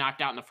someone gets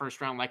knocked out in the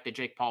first round, like the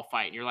Jake Paul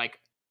fight. And you're like,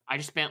 I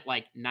just spent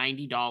like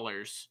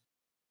 $90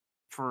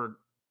 for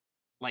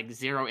like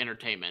zero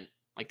entertainment.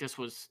 Like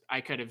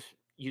I could have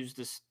used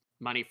this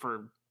money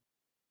for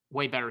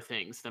way better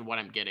things than what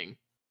I'm getting.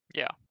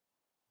 Yeah.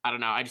 I don't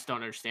know. I just don't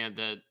understand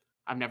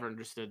I've never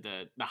understood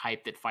the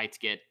hype that fights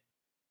get.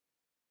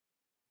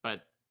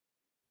 But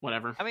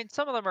whatever. I mean,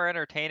 some of them are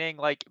entertaining,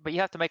 but you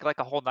have to make like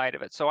a whole night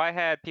of it. So I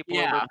had people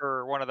over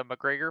for one of the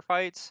McGregor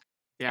fights,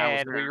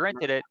 and we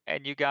rented it,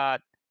 and you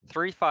got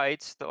 3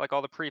 fights, like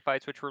all the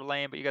pre-fights, which were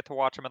lame, but you got to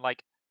watch them, and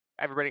like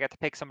everybody got to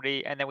pick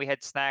somebody, and then we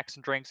had snacks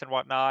and drinks and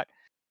whatnot,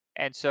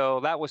 and so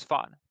that was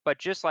fun. But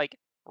just like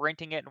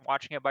renting it and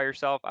watching it by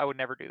yourself, I would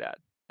never do that.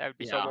 That would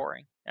be so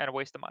boring and a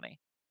waste of money.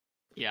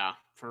 Yeah,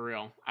 for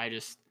real.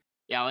 It's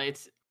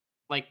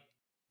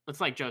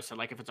like Joe said,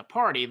 like if it's a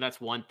party, that's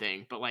one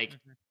thing, but like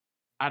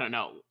I don't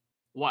know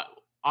what.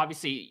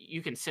 Obviously,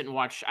 you can sit and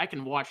watch. I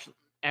can watch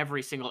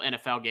every single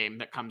NFL game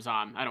that comes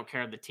on. I don't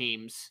care the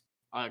teams.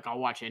 Like I'll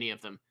watch any of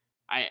them.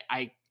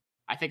 I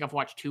think I've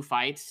watched 2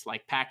 fights,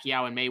 like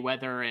Pacquiao and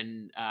Mayweather,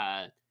 and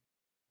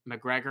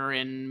McGregor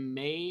and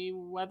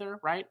Mayweather.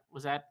 Right?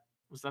 Was that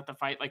the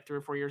fight like 3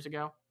 or 4 years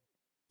ago?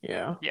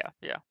 Yeah. Yeah.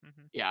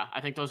 Mm-hmm. Yeah, I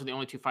think those are the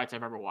only 2 fights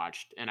I've ever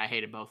watched, and I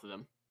hated both of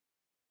them.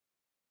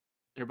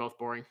 They're both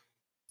boring.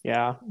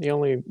 Yeah, the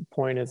only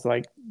point is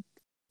like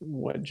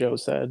what Joe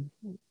said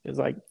is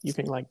like you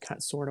can like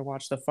sort of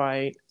watch the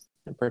fight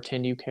and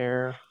pretend you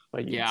care,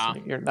 but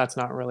that's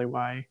not really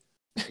why.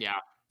 Yeah,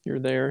 you're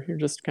there. You're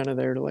just kind of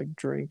there to like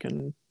drink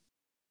and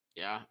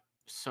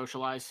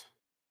socialize.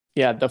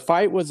 Yeah, the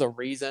fight was a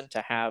reason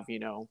to have.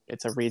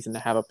 It's a reason to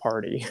have a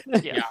party.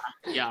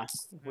 Yeah.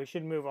 We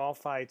should move all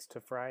fights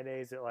to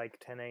Fridays at like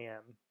 10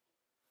 a.m.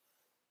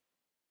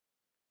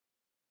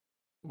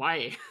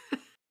 Why?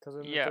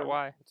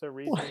 Why? It's a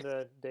reason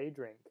to day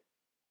drink.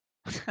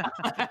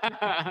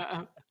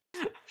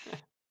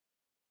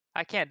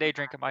 I can't day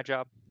drink at my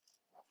job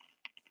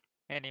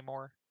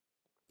anymore.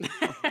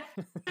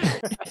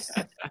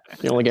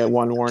 You only get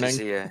one warning.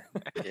 You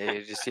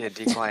just see a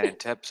decline in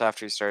tips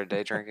after you started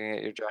day drinking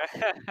at your job.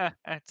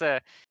 It's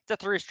a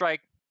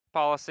 3-strike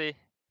policy.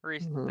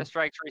 The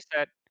strikes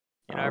reset.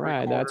 All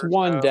right, that's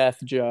one death,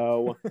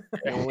 Joe.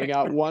 You only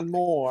got one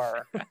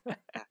more.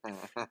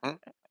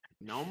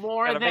 No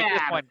more of that. Make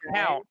this one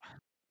count.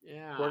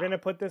 Yeah. We're gonna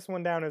put this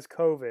one down as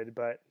COVID,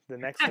 but the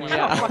next one.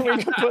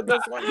 We can put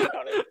this one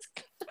down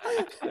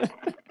as.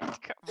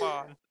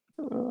 Come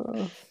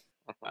on.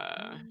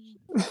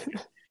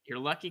 You're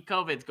lucky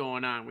COVID's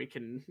going on. We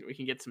can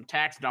get some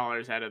tax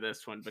dollars out of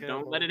this one, but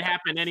don't let it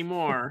happen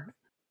anymore.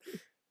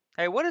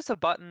 Hey, what does the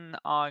button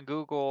on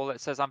Google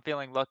that says "I'm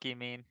feeling lucky"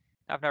 mean?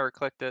 I've never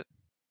clicked it.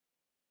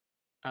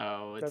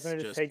 Oh, doesn't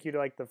it just take you to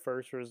like the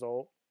first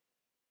result?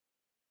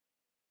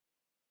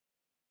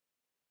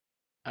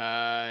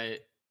 I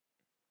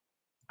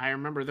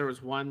remember there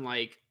was one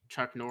like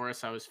Chuck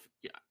Norris. If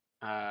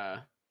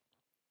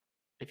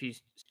you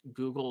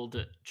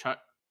Googled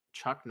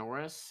Chuck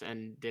Norris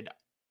and did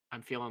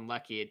 "I'm feeling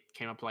lucky," it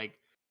came up like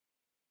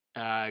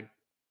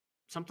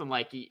something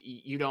like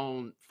you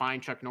don't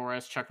find Chuck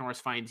Norris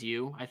finds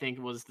you. I think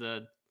it was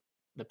the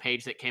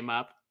page that came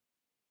up.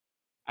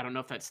 I don't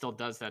know if that still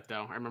does that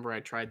though. I remember I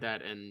tried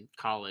that in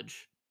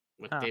college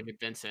with David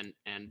Vincent,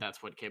 and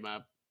that's what came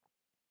up.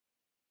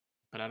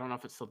 But I don't know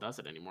if it still does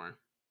it anymore.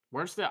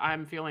 Where's the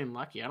 "I'm feeling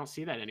lucky"? I don't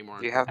see that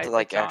anymore. You have to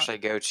actually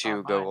go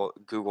to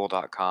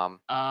Google.com.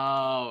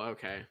 Oh,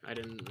 okay. I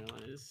didn't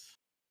realize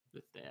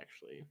that they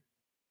actually.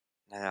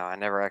 No, I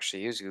never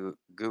actually use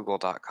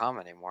Google.com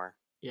anymore.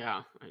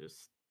 Yeah,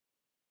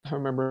 I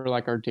remember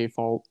like our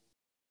default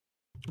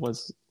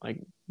was like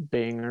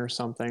Bing or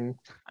something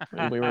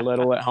when we were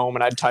little at home,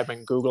 and I'd type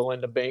in Google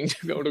into Bing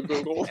to go to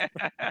Google.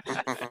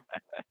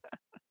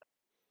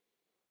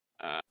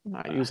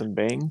 Not using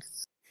Bing.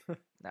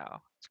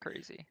 No, it's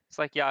crazy. It's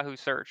like Yahoo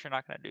search. You're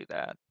not going to do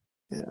that.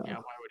 Yeah, why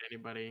would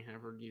anybody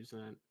ever use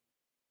that?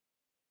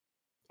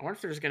 I wonder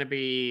if there's going to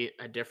be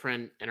a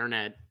different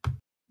internet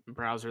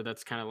browser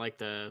that's kind of like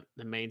the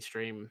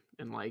mainstream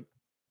in like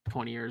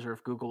 20 years, or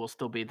if Google will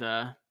still be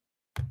the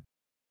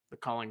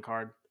calling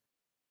card.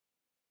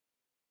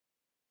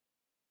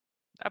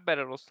 I bet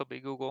it'll still be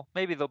Google.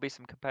 Maybe there'll be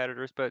some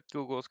competitors, but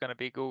Google's going to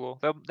be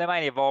Google. They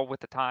might evolve with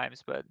the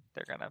times, but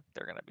they're gonna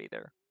be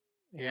there.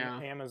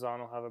 Yeah, Amazon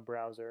will have a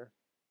browser.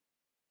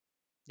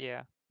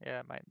 Yeah,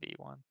 it might be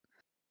one.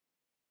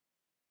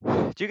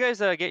 Do you guys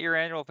get your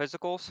annual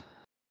physicals?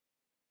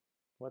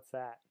 What's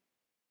that?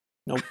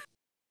 Nope.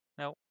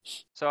 Nope.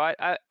 So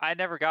I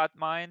never got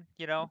mine,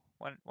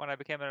 when I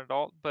became an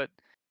adult. But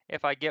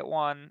if I get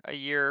one a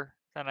year,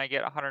 then I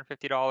get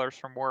 $150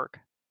 from work.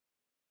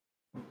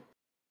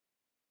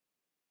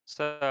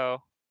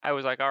 So I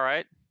was like, all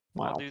right,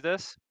 I'll do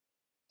this.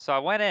 So I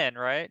went in,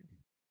 right?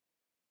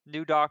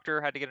 New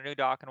doctor, had to get a new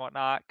doc and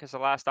whatnot, because the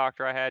last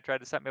doctor I had tried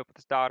to set me up with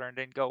his daughter and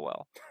didn't go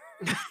well.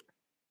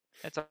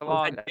 That's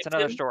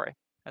another story.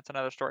 That's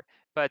another story.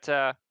 But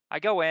I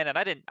go in and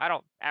I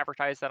don't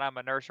advertise that I'm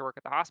a nurse or work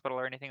at the hospital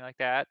or anything like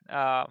that.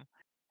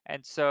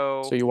 And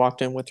so you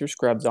walked in with your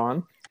scrubs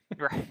on.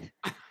 Right.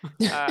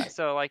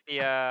 So like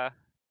the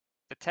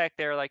tech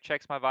there like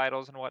checks my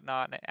vitals and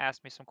whatnot and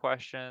asks me some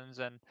questions,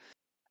 and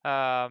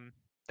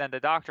then the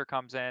doctor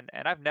comes in,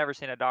 and I've never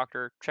seen a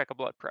doctor check a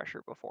blood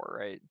pressure before,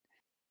 right?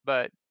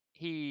 But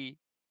he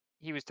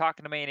was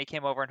talking to me, and he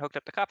came over and hooked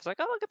up the cuff. He's like,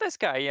 oh, look at this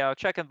guy,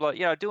 checking blood,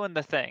 doing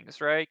the things,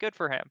 right? Good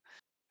for him.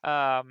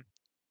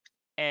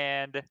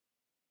 And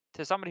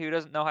to somebody who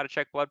doesn't know how to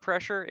check blood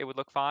pressure, it would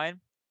look fine.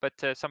 But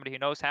to somebody who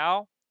knows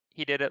how,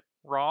 he did it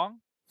wrong,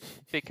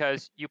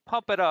 because you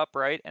pump it up,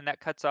 right? And that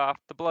cuts off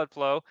the blood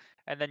flow,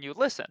 and then you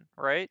listen,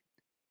 right?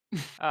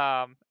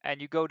 And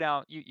you go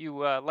down, you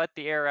let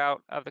the air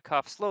out of the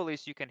cuff slowly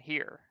so you can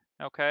hear,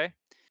 okay?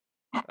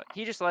 But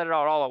he just let it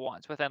out all at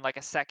once within like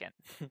a second,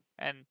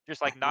 and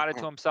just like nodded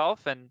to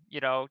himself, and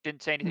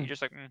didn't say anything,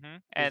 just like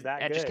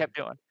and just kept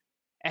doing.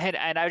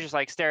 And I was just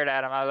like stared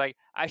at him. I was like,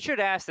 I should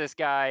ask this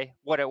guy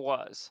what it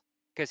was,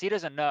 because he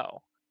doesn't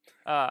know.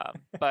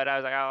 But I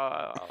was like,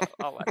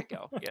 I'll let it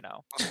go,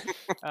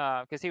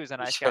 because he was a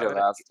nice guy.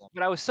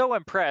 But I was so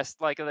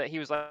impressed, like that he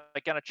was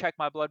like gonna check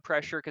my blood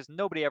pressure, because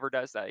nobody ever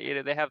does that.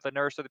 Either they have the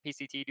nurse or the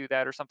PCT do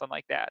that or something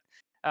like that.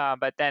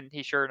 But then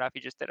sure enough,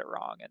 he just did it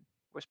wrong and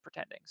was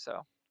pretending.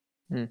 So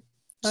that's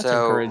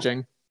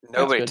encouraging.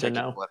 Nobody took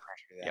your blood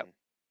pressure then. Yep.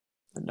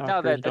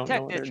 No, the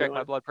tech did check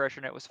my blood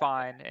pressure and it was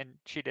fine, and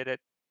she did it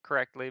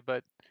correctly.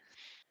 But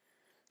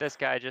this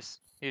guy he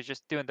was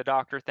just doing the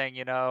doctor thing,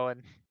 and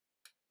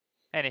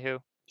anywho,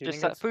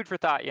 just food for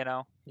thought,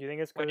 Do you think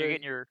it's when you're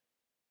getting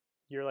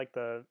you're like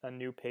a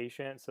new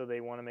patient, so they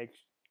want to make,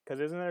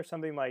 because isn't there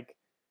something like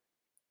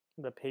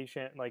the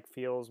patient like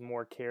feels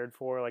more cared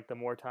for, like the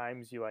more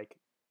times you like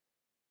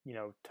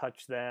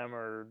touch them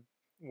or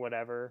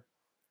whatever?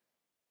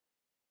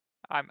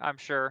 I'm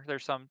sure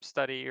there's some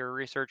study or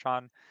research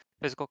on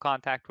physical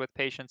contact with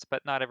patients,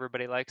 but not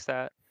everybody likes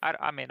that.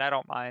 I mean, I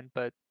don't mind,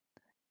 but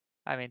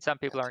I mean, some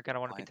people aren't going to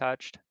want to be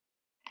touched.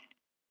 I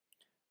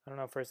don't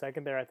know. For a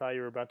second there, I thought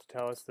you were about to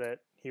tell us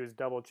that he was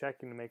double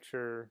checking to make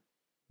sure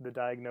the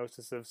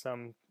diagnosis of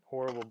some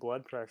horrible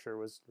blood pressure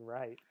was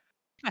right.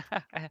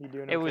 You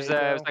doing okay, it was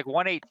like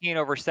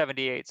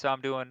 118/78, so I'm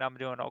doing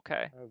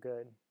okay. Oh,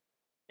 good.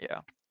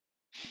 Yeah.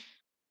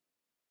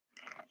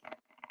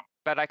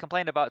 But I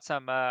complained about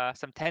some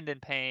tendon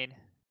pain,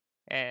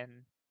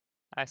 and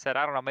I said,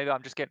 I don't know, maybe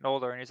I'm just getting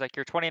older. And he's like,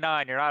 you're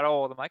 29, you're not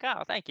old. I'm like,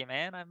 oh, thank you,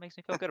 man. That makes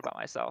me feel good about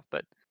myself.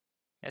 But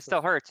it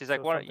still hurts. He's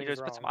like, why don't you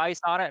just put some ice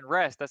on it and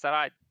rest? I said,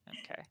 okay.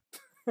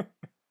 I was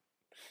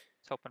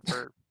hoping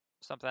for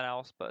something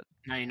else, but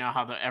now you know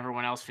how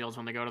everyone else feels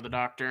when they go to the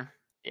doctor.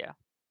 Yeah.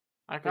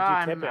 Like,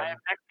 I have neck pain.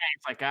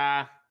 It's like,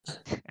 get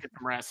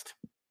some rest.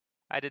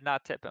 I did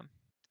not tip him.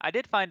 I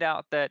did find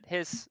out that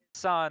his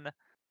son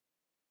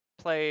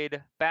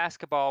played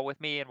basketball with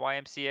me in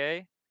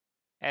YMCA,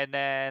 and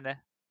then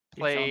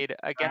played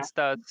against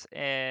us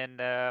in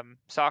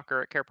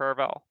soccer at Cair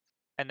Paravel,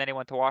 and then he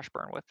went to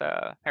Washburn with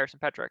Harrison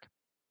Petrick.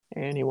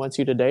 And he wants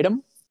you to date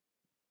him?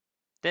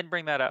 Didn't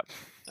bring that up.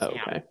 Oh,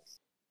 okay.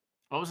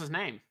 What was his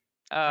name?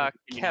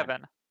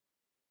 Kevin.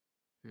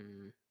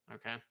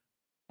 Okay.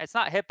 It's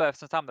not HIPAA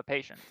since I'm the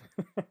patient.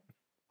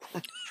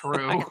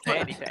 True. I can say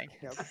anything.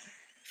 Yep.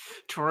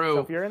 True. So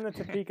if you're in the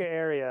Topeka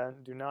area,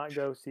 do not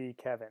go see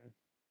Kevin.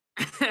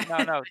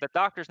 No, the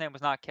doctor's name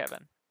was not Kevin.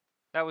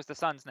 That was the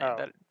son's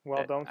name.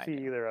 Oh, don't see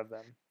either of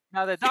them.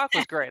 No, the doc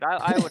was great.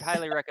 I would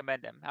highly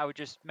recommend him. I would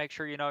just make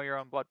sure you know your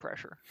own blood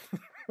pressure.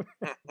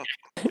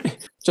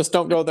 Just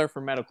don't go there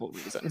for medical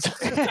reasons.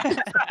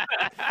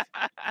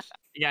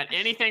 You got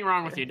anything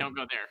wrong with you, don't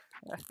go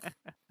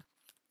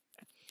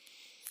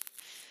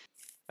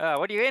there.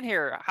 What are you in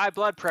here? High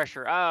blood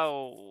pressure.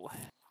 Oh,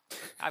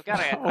 I've got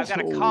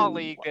a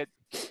colleague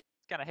that's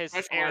kind of his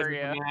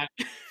area.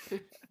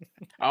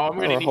 I'm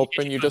gonna need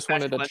hoping you just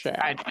wanted to chat.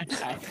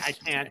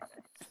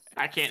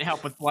 I can't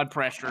help with blood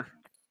pressure.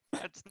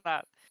 It's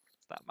not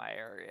my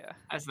area.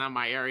 That's not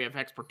my area of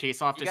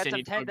expertise. I'll have to got send some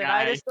you to a tendinitis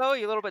guy. though?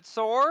 You a little bit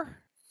sore?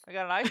 I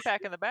got an ice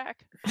pack in the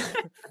back.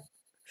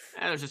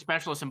 There's a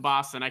specialist in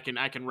Boston. I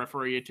can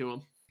refer you to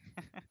him.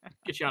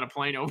 Get you on a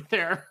plane over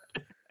there.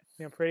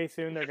 Pretty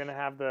soon they're gonna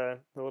have the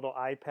little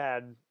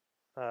iPad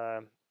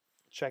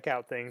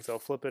checkout things. They'll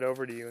flip it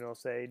over to you and they'll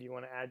say, "Do you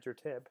want to add your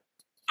tip?"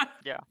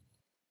 Yeah.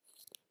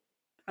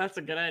 That's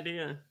a good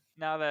idea.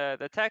 Now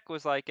the tech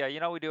was like,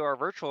 we do our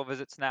virtual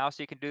visits now,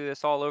 so you can do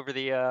this all over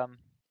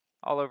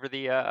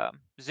the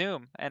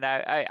Zoom. And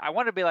I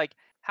want to be like,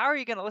 how are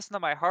you going to listen to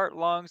my heart,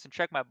 lungs, and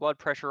check my blood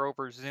pressure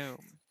over Zoom?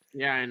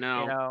 Yeah, I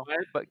know.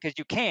 But because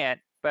you can't,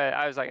 But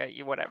I was like,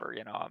 whatever,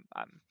 I'm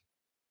gonna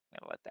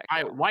let that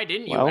go. Why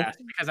didn't you ask?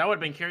 Because I would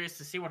have been curious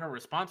to see what her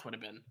response would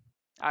have been.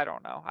 I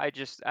don't know.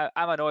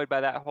 I'm annoyed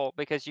by that whole,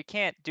 because you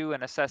can't do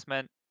an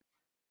assessment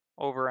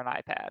over an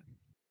iPad.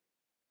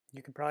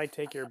 You could probably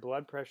take your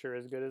blood pressure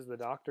as good as the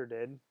doctor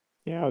did.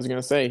 Yeah, I was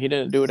gonna say he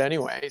didn't do it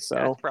anyway, so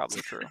that's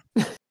probably true.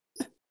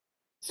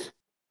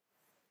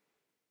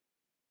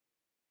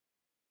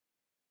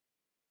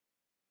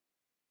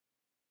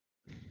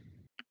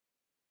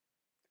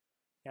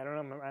 I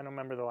don't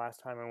remember the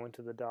last time I went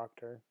to the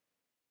doctor.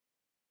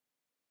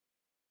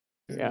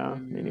 Yeah,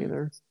 me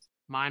neither.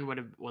 Mine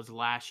was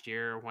last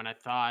year when I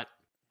thought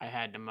I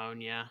had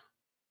pneumonia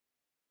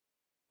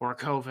or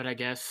COVID, I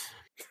guess.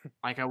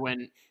 Like I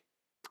went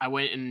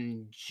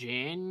in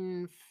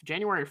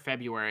January or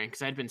February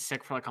because I'd been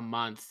sick for like a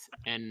month,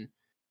 and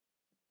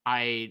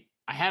I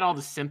had all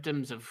the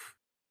symptoms of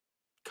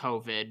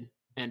COVID,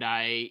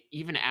 and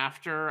even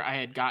after I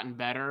had gotten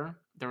better,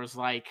 there was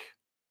like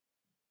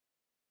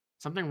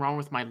something wrong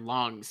with my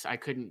lungs. I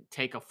couldn't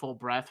take a full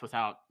breath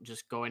without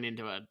just going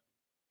into a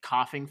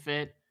coughing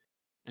fit.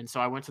 And so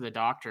I went to the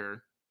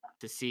doctor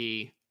to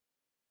see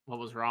what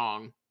was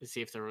wrong, to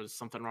see if there was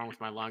something wrong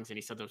with my lungs. And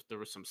he said there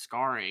was some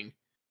scarring,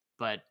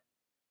 but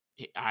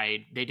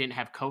they didn't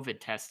have COVID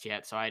tests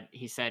yet. So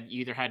he said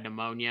you either had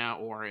pneumonia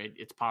or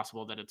it's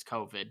possible that it's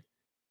COVID,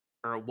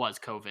 or it was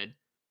COVID.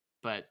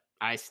 But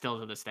I still,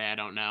 to this day, I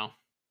don't know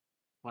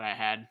what I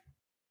had.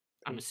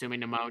 I'm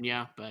assuming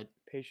pneumonia, but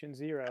patient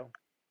 0.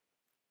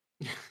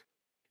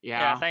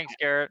 Yeah. Thanks,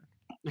 Garrett.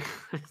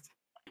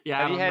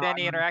 Yeah. Have you had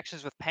any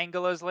interactions with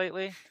pangolas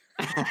lately?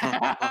 No,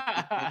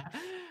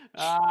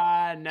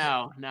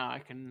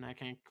 I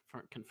can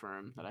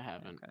confirm that I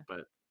haven't. Okay.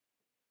 But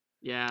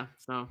yeah,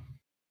 so.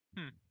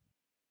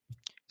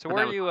 So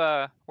where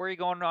are you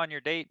going on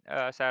your date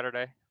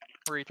Saturday?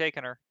 Where are you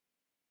taking her?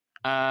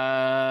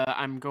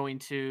 I'm going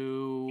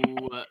to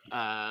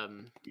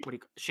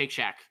Shake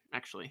Shack,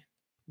 actually,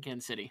 in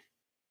Kansas City.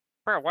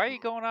 Bro, why are you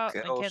going out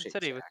in Kansas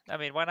City?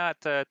 Why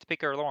not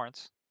Topeka or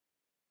Lawrence?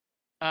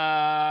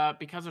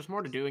 Because there's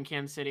more to do in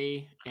Kansas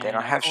City. They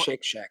don't have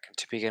Shake Shack in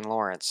Topeka and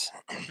Lawrence.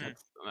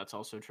 That's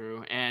also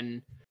true.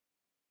 And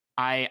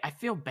I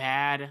feel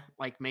bad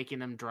like making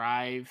them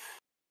drive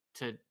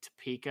to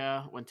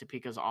Topeka when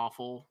Topeka's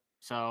awful.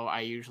 So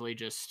I usually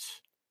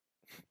just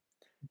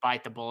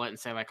bite the bullet and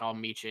say like I'll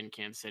meet you in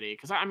Kansas City,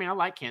 because I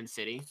like Kansas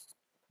City.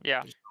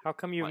 Yeah. How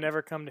come you've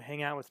never come to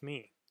hang out with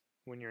me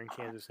when you're in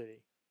Kansas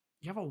City?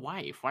 You have a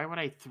wife. Why would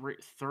I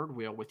third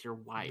wheel with your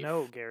wife?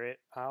 No, Garrett.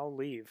 I'll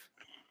leave.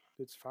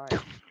 It's fine.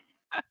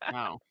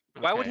 No.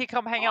 Okay. Why would he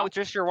come hang out with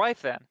just your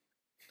wife then?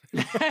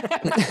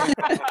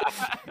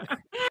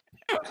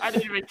 I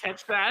didn't even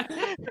catch that.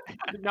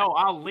 No,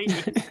 I'll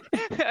leave.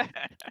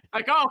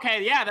 Like, oh,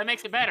 okay, yeah, that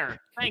makes it better.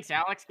 Thanks,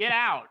 Alex. Get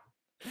out.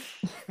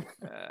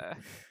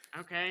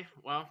 Okay,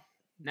 well,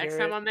 next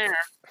time I'm there.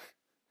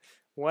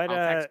 What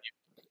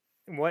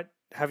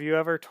have you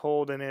ever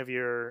told any of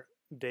your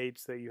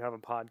dates that you have a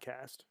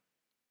podcast?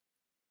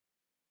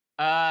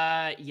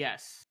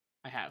 Yes,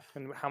 I have.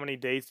 And how many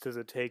dates does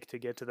it take to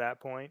get to that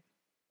point?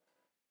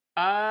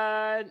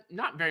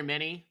 Not very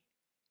many.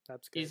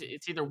 That's good.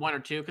 It's either 1 or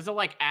 2, because they'll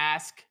like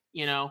ask,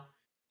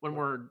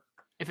 when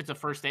if it's a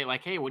first date,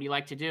 like, hey, what do you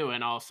like to do?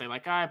 And I'll say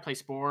like, I play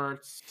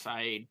sports,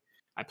 I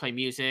play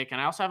music, and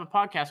I also have a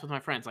podcast with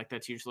my friends. Like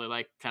that's usually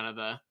like kind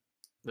of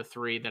the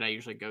 3 that I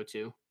usually go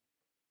to.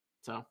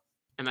 So,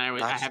 and I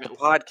have a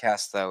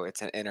podcast though;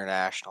 it's an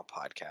international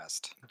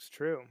podcast. That's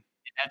true.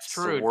 That's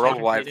true. It's a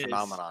worldwide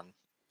phenomenon.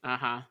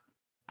 I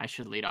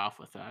should lead off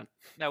with that.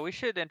 No, we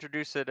should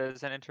introduce it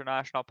as an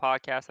international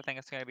podcast. I think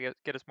it's going to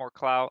get us more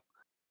clout.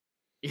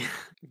 Yeah.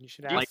 You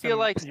should. Do you feel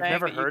like you've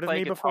never heard of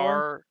me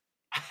before?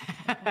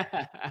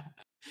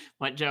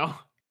 What, Joe? Do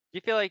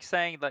you feel like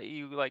saying that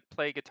you like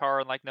play guitar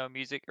and like know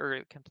music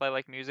or can play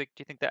like music?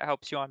 Do you think that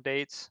helps you on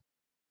dates?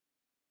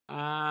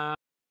 I've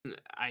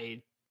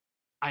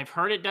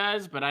heard it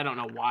does, but I don't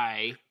know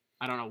why.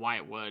 I don't know why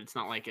it would. It's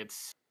not like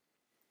it's.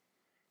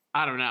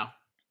 I don't know.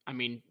 I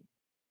mean,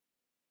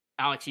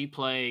 Alex, you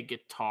play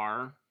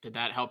guitar. Did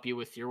that help you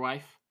with your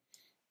wife?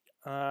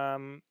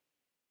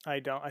 I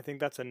don't. I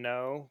think that's a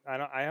no.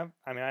 I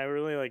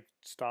really like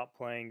stopped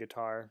playing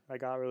guitar. I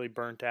got really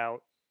burnt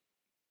out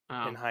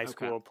in high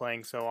school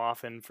playing so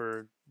often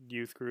for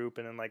youth group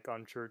and then like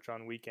on church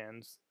on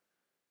weekends.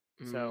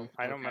 So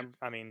I don't remember.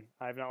 I mean,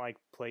 I've not like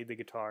played the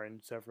guitar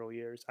in several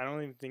years. I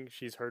don't even think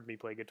she's heard me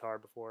play guitar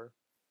before.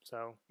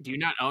 So do you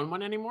not own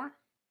one anymore?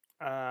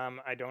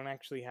 I don't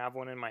actually have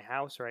one in my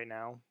house right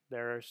now.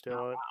 They're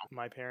still at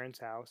my parents'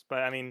 house, but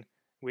I mean,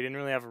 we didn't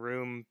really have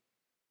room.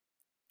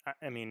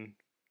 I mean,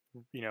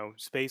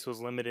 space was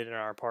limited in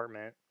our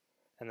apartment,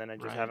 and then I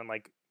just haven't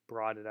like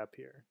brought it up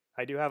here.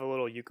 I do have a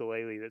little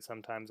ukulele that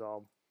sometimes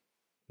I'll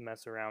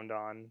mess around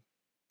on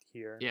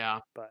here. Yeah,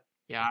 but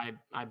yeah,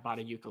 I bought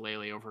a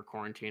ukulele over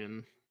quarantine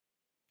and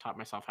taught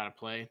myself how to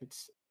play.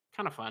 It's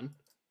kind of fun,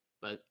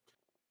 but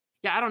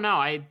yeah, I don't know.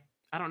 I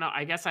don't know.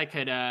 I guess I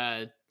could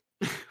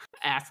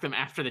ask them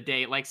after the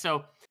date. Like,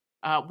 so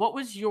what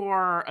was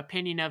your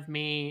opinion of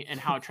me and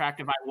how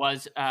attractive I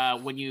was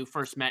when you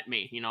first met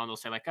me? You know, and they'll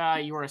say like,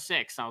 you were a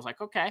 6. And I was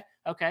like, okay.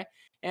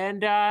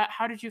 And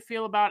how did you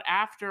feel about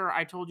after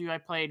I told you I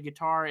played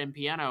guitar and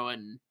piano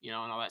and and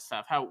all that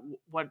stuff?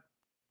 What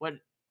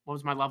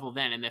was my level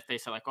then? And if they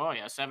say like, oh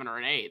yeah, 7 or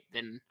an 8,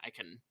 then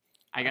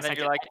I guess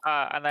you're like,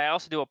 and I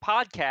also do a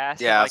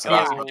podcast. Yeah, like, so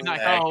I was I'm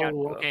like,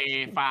 oh,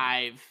 okay,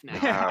 5 now.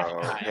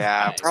 Oh, 5,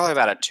 yeah, 5. probably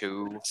about a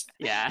 2.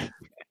 Yeah.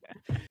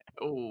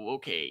 Oh,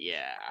 okay,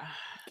 yeah.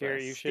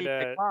 Gary, you should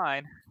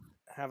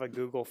have a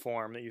Google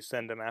form that you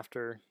send them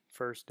after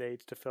first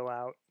dates to fill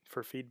out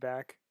for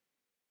feedback.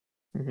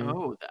 Mm-hmm.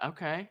 Oh,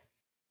 okay.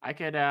 I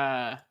could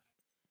I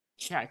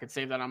could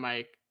save that on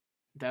my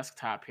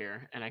desktop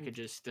here, and I could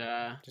just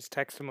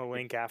text them a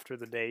link after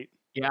the date.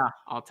 Yeah,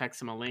 I'll text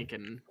them a link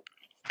and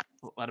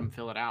let them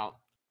fill it out.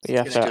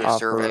 Yeah, do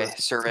a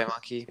survey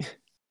monkey.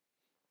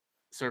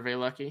 Survey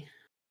Lucky.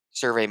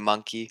 Survey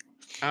Monkey.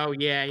 Oh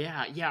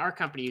yeah. Our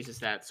company uses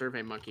that,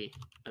 Survey Monkey.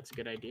 That's a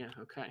good idea.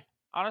 Okay.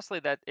 Honestly,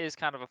 that is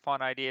kind of a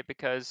fun idea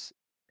because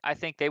I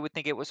think they would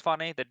think it was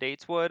funny. The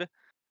dates would.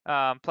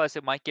 Plus,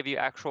 it might give you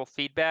actual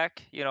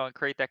feedback, and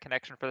create that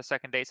connection for the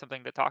second date,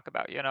 something to talk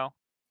about,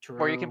 True.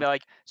 Or you can be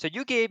like, so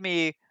you gave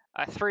me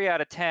a 3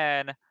 out of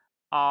 10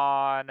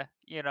 on,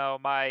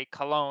 my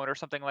cologne or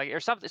something or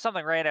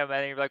something random,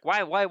 and you're like,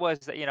 why was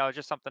that?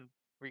 Just something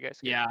where you guys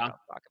can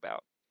talk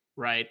about.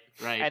 Right.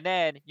 And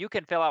then you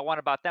can fill out one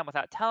about them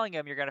without telling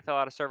them you're going to fill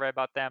out a survey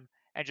about them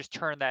and just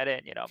turn that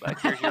in, like,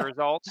 here's your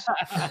results.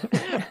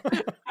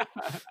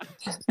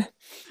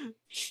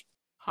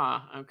 Huh,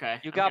 okay.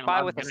 You got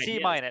by with a C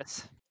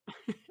minus.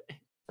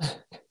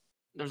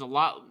 There's a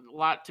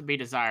lot to be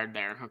desired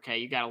there, okay?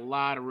 You got a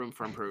lot of room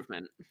for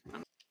improvement.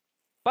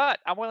 But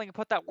I'm willing to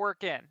put that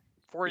work in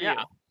for you.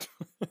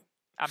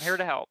 I'm here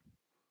to help.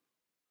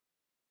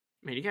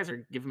 Man, you guys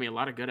are giving me a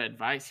lot of good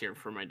advice here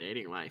for my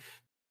dating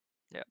life.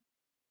 Yep.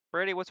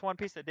 Brady, what's one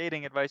piece of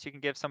dating advice you can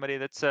give somebody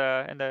that's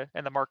in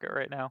the market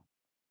right now?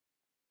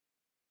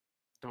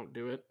 Don't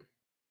do it.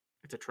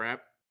 It's a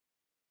trap.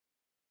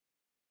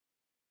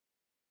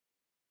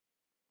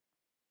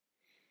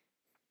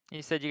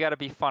 You said you got to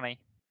be funny.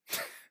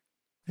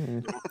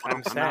 I'm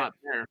not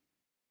there.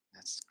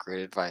 That's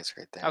great advice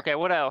right there. Okay,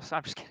 what else?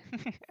 I'm just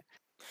kidding.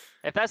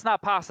 If that's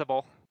not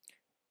possible,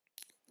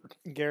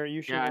 Gary,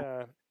 you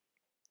should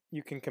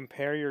you can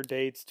compare your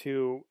dates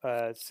to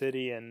a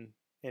city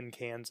in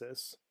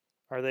Kansas.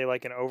 Are they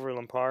like an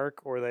Overland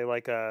Park, or are they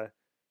like a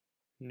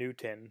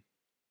Newton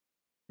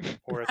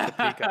or a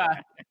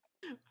Topeka?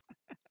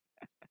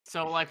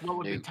 So, like, what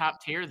would be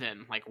top tier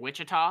then? Like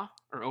Wichita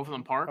or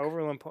Overland Park?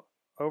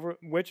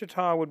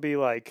 Wichita would be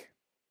like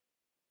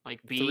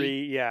B.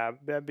 3. Yeah,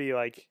 that'd be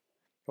like.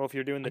 Well, if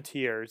you're doing the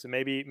tiers,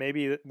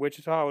 maybe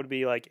Wichita would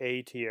be like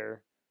A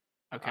tier.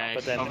 Okay.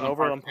 But then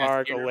Overland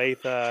Park,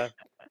 Olathe,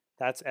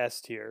 that's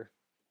S tier.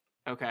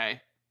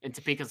 Okay. And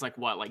Topeka's like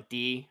what, like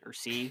D or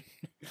C?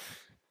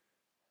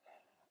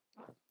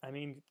 I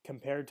mean,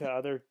 compared to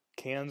other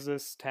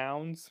Kansas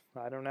towns,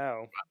 I don't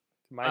know.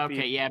 Might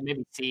be,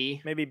 maybe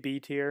C. Maybe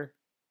B tier.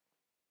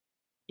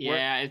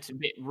 Yeah, it's a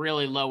bit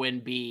really low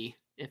in B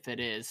if it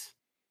is.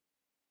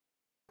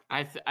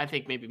 I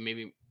think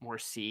maybe more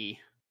C.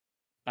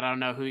 But I don't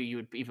know who you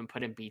would even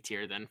put in B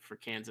tier then for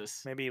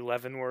Kansas. Maybe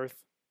Leavenworth,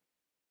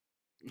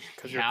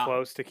 because you're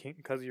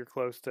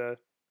close to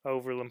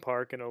Overland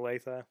Park and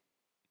Olathe.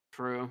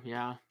 True.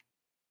 Yeah.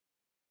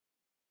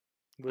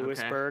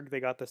 Lewisburg, they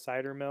got the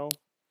cider mill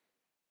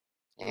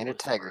and a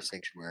tiger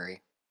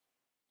sanctuary.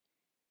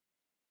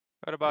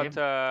 What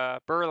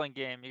about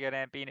Burlingame? You got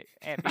Aunt Bee's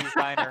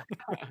Diner.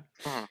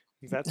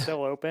 Is that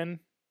still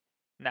open?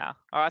 No,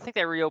 I think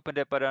they reopened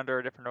it, but under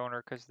a different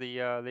owner because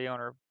the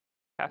owner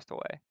passed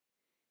away.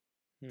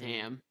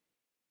 Damn.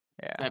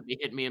 Yeah. That'd be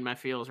hitting me in my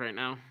feels right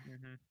now.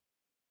 Mm-hmm.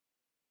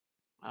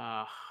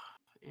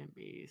 Aunt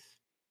Bee's.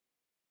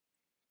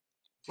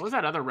 What was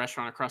that other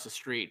restaurant across the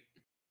street?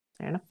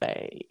 Santa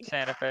Fe.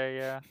 Santa Fe,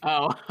 yeah.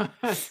 Oh,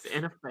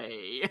 Santa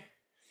Fe.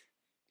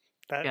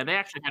 Yeah, they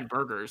actually had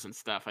burgers and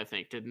stuff, I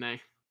think, didn't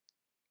they?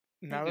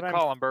 Now you that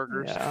call them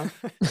burgers. Yeah.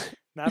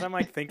 Now that I'm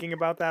like thinking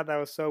about that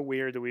was so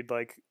weird that we'd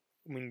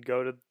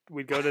go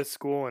to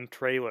school in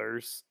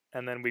trailers,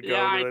 and then we'd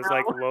go to this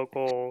like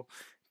local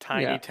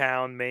tiny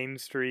town Main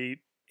Street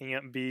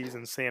Aunt Bee's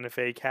and Santa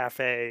Fe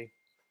cafe.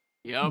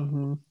 Yep.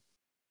 Mm-hmm.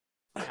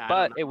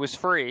 But it was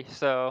free,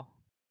 so.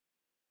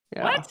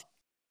 Yeah. What?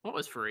 What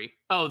was free?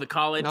 Oh, the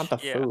college. Not the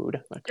food.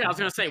 Yeah, I was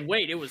gonna say,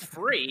 wait, it was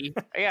free.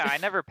 Yeah, I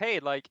never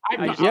paid. Like,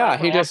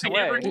 he just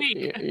away.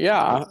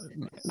 Yeah.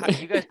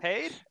 You guys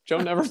paid? Joe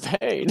never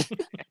paid.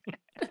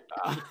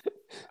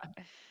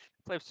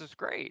 Place was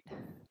great.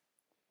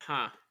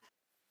 Huh.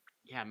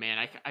 Yeah,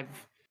 man.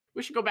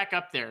 We should go back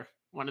up there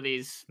one of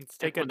these. Let's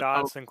take a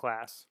Dodson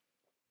class.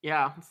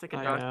 Yeah, let's take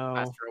a Dodson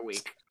class for a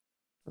week.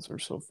 Those were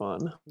so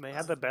fun. They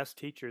had the best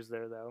teachers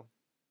there, though.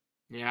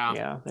 Yeah.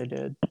 Yeah, they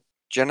did.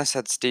 Jenna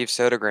said Steve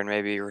Sodergren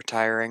may be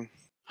retiring.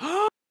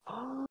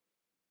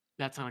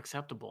 That's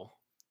unacceptable.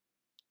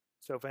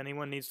 So if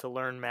anyone needs to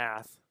learn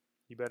math,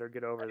 you better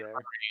get over there.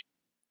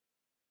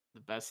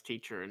 The best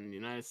teacher in the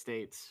United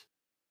States.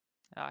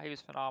 He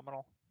was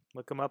phenomenal.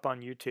 Look him up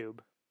on YouTube.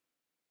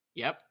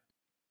 Yep.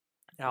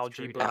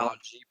 Algebra.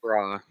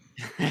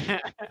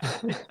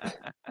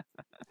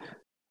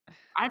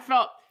 I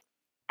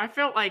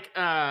felt like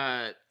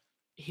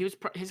his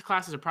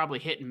classes are probably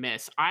hit and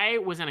miss. I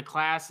was in a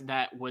class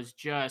that was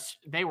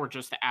they were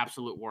just the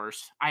absolute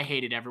worst. I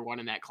hated everyone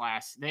in that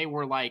class. They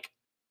were like,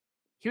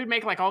 he would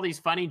make like all these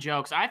funny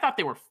jokes. I thought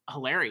they were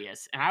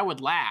hilarious, and I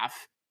would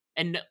laugh,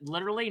 and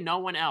literally no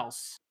one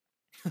else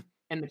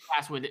in the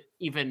class would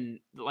even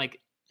like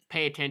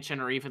pay attention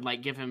or even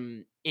like give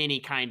him any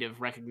kind of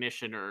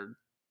recognition or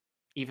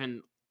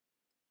even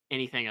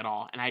anything at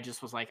all. And I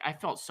just was like, I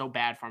felt so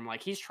bad for him.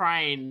 Like, he's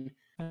trying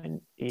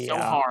so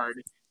hard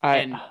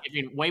and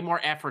giving way more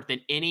effort than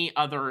any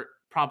other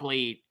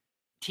probably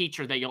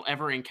teacher that you'll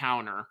ever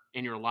encounter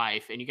in your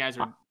life. And you guys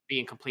are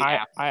being complete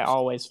assholes. I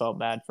always felt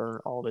bad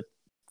for all the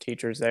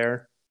teachers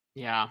there.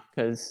 Yeah.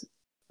 Because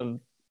I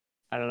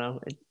don't know,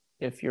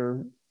 if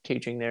you're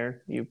teaching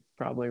there, you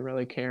probably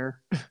really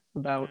care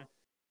about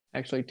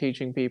actually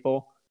teaching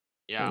people.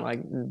 Yeah.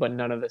 And but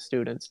none of the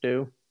students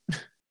do.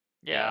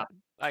 Yeah.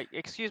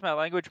 Excuse my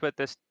language, but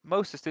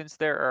most of the students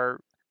there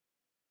are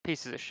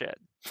pieces of shit.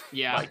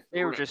 Yeah. Like,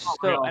 they were just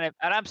so, and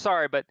I'm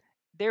sorry, but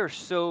they were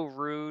so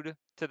rude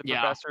to the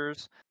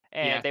professors,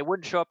 and they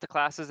wouldn't show up to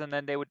classes, and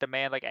then they would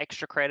demand like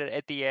extra credit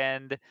at the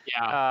end.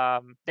 Yeah.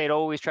 They'd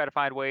always try to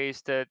find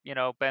ways to,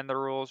 bend the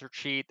rules or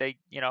cheat. They,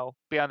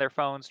 be on their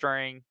phones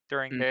during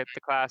the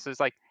classes.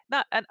 Like,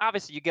 and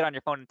obviously you get on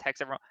your phone and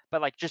text everyone,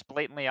 but like just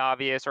blatantly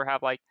obvious, or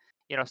have like,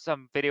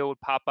 some video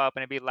would pop up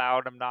and it'd be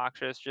loud,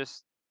 obnoxious,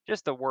 just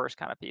the worst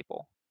kind of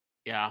people.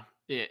 Yeah.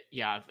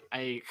 Yeah.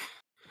 I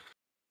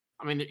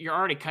mean, you're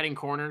already cutting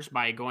corners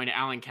by going to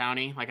Allen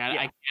County. Like,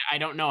 I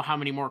don't know how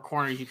many more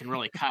corners you can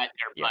really cut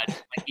there,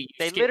 but like,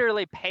 they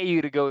literally pay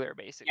you to go there,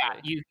 basically.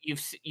 Yeah,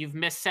 you've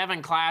missed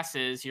 7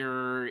 classes.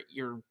 You're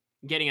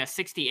getting a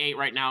 68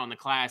 right now in the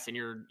class, and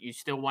you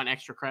still want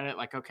extra credit.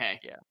 Like, okay,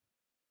 yeah.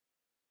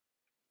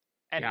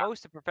 And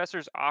most of the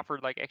professors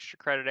offered like extra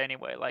credit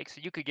anyway. Like, so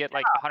you could get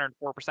like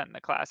 104% in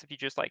the class if you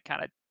just like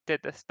kind of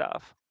did this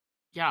stuff.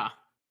 Yeah,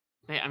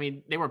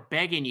 they were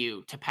begging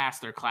you to pass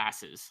their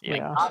classes.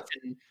 Yeah.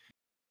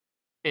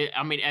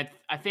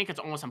 I think it's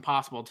almost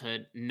impossible to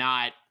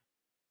not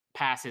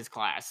pass his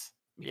class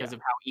because of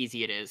how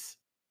easy it is.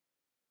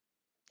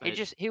 But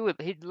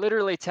he'd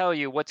literally tell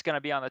you what's going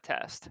to be on the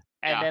test,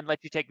 and then let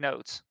you take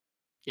notes.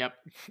 Yep.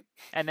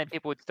 And then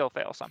people would still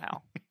fail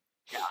somehow.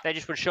 They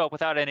just would show up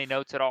without any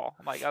notes at all.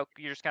 I'm like, oh,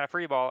 you're just kind of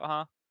free ball,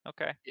 huh?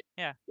 Okay.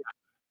 Yeah.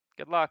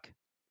 Good luck.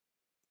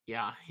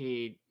 Yeah,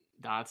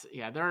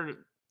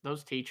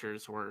 those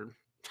teachers were.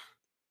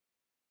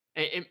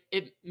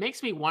 It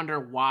makes me wonder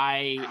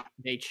why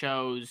they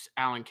chose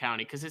Allen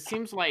County, because it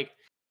seems like,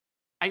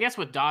 I guess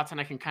with Dotson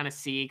I can kind of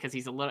see, because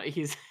he's a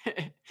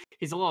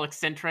little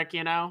eccentric,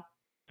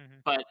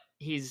 but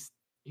he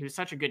was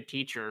such a good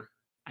teacher.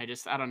 I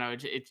don't know.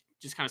 It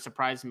just kind of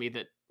surprised me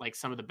that like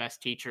some of the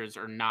best teachers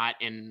are not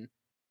in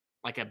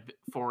like a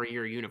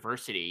 4-year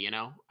university.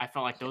 I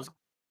felt like those.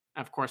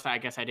 Of course, I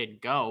guess I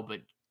didn't go, but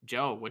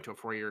Joe went to a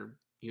 4-year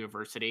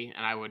university,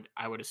 and I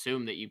would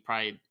assume that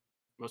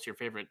most of your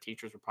favorite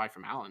teachers were probably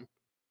from Allen.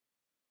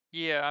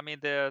 Yeah, I mean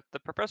the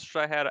professors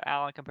I had at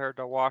Allen compared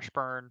to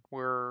Washburn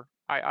were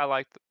I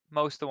liked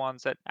most of the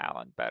ones at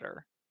Allen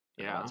better.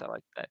 The ones I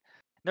liked that.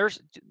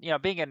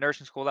 Being in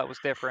nursing school, that was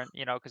different,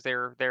 because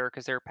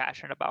they're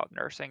passionate about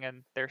nursing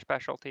and their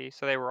specialty,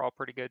 so they were all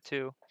pretty good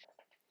too.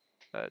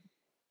 But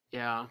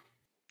yeah,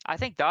 I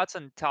think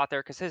Dotson taught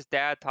there because his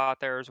dad taught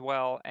there as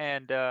well,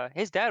 and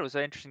his dad was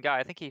an interesting guy.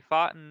 I think he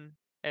fought in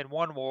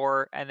one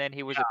war, and then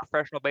he was a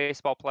professional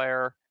baseball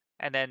player,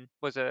 and then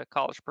was a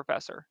college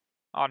professor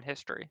on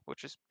history,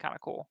 which is kind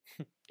of cool.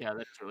 Yeah,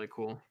 that's really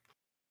cool.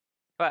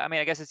 But I mean,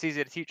 I guess it's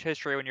easy to teach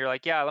history when you're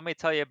like, yeah, let me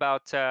tell you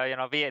about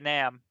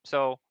Vietnam.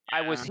 So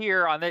I was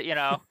here on the,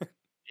 yeah,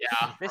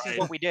 this is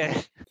what we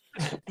did.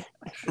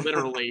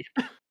 Literally.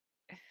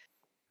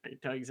 I can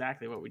tell you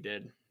exactly what we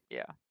did.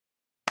 Yeah.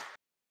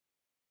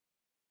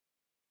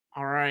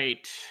 All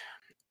right.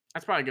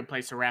 That's probably a good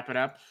place to wrap it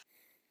up.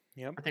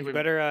 Yep. I think we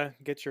better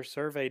get your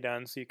survey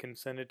done so you can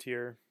send it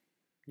to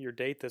your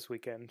date this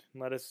weekend.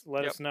 Let us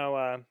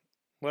know.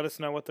 Let us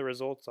know what the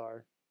results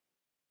are.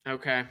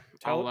 Okay.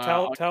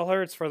 Tell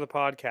her it's for the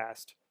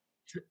podcast.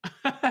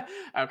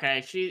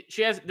 Okay.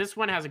 She has, this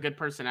one has a good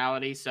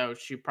personality, so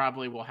she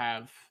probably will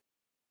have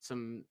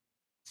some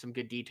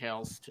good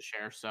details to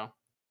share. So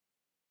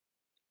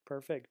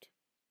perfect.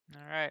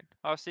 All right.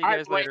 I'll see you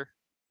guys later.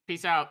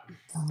 Peace out.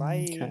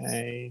 Bye.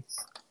 Okay.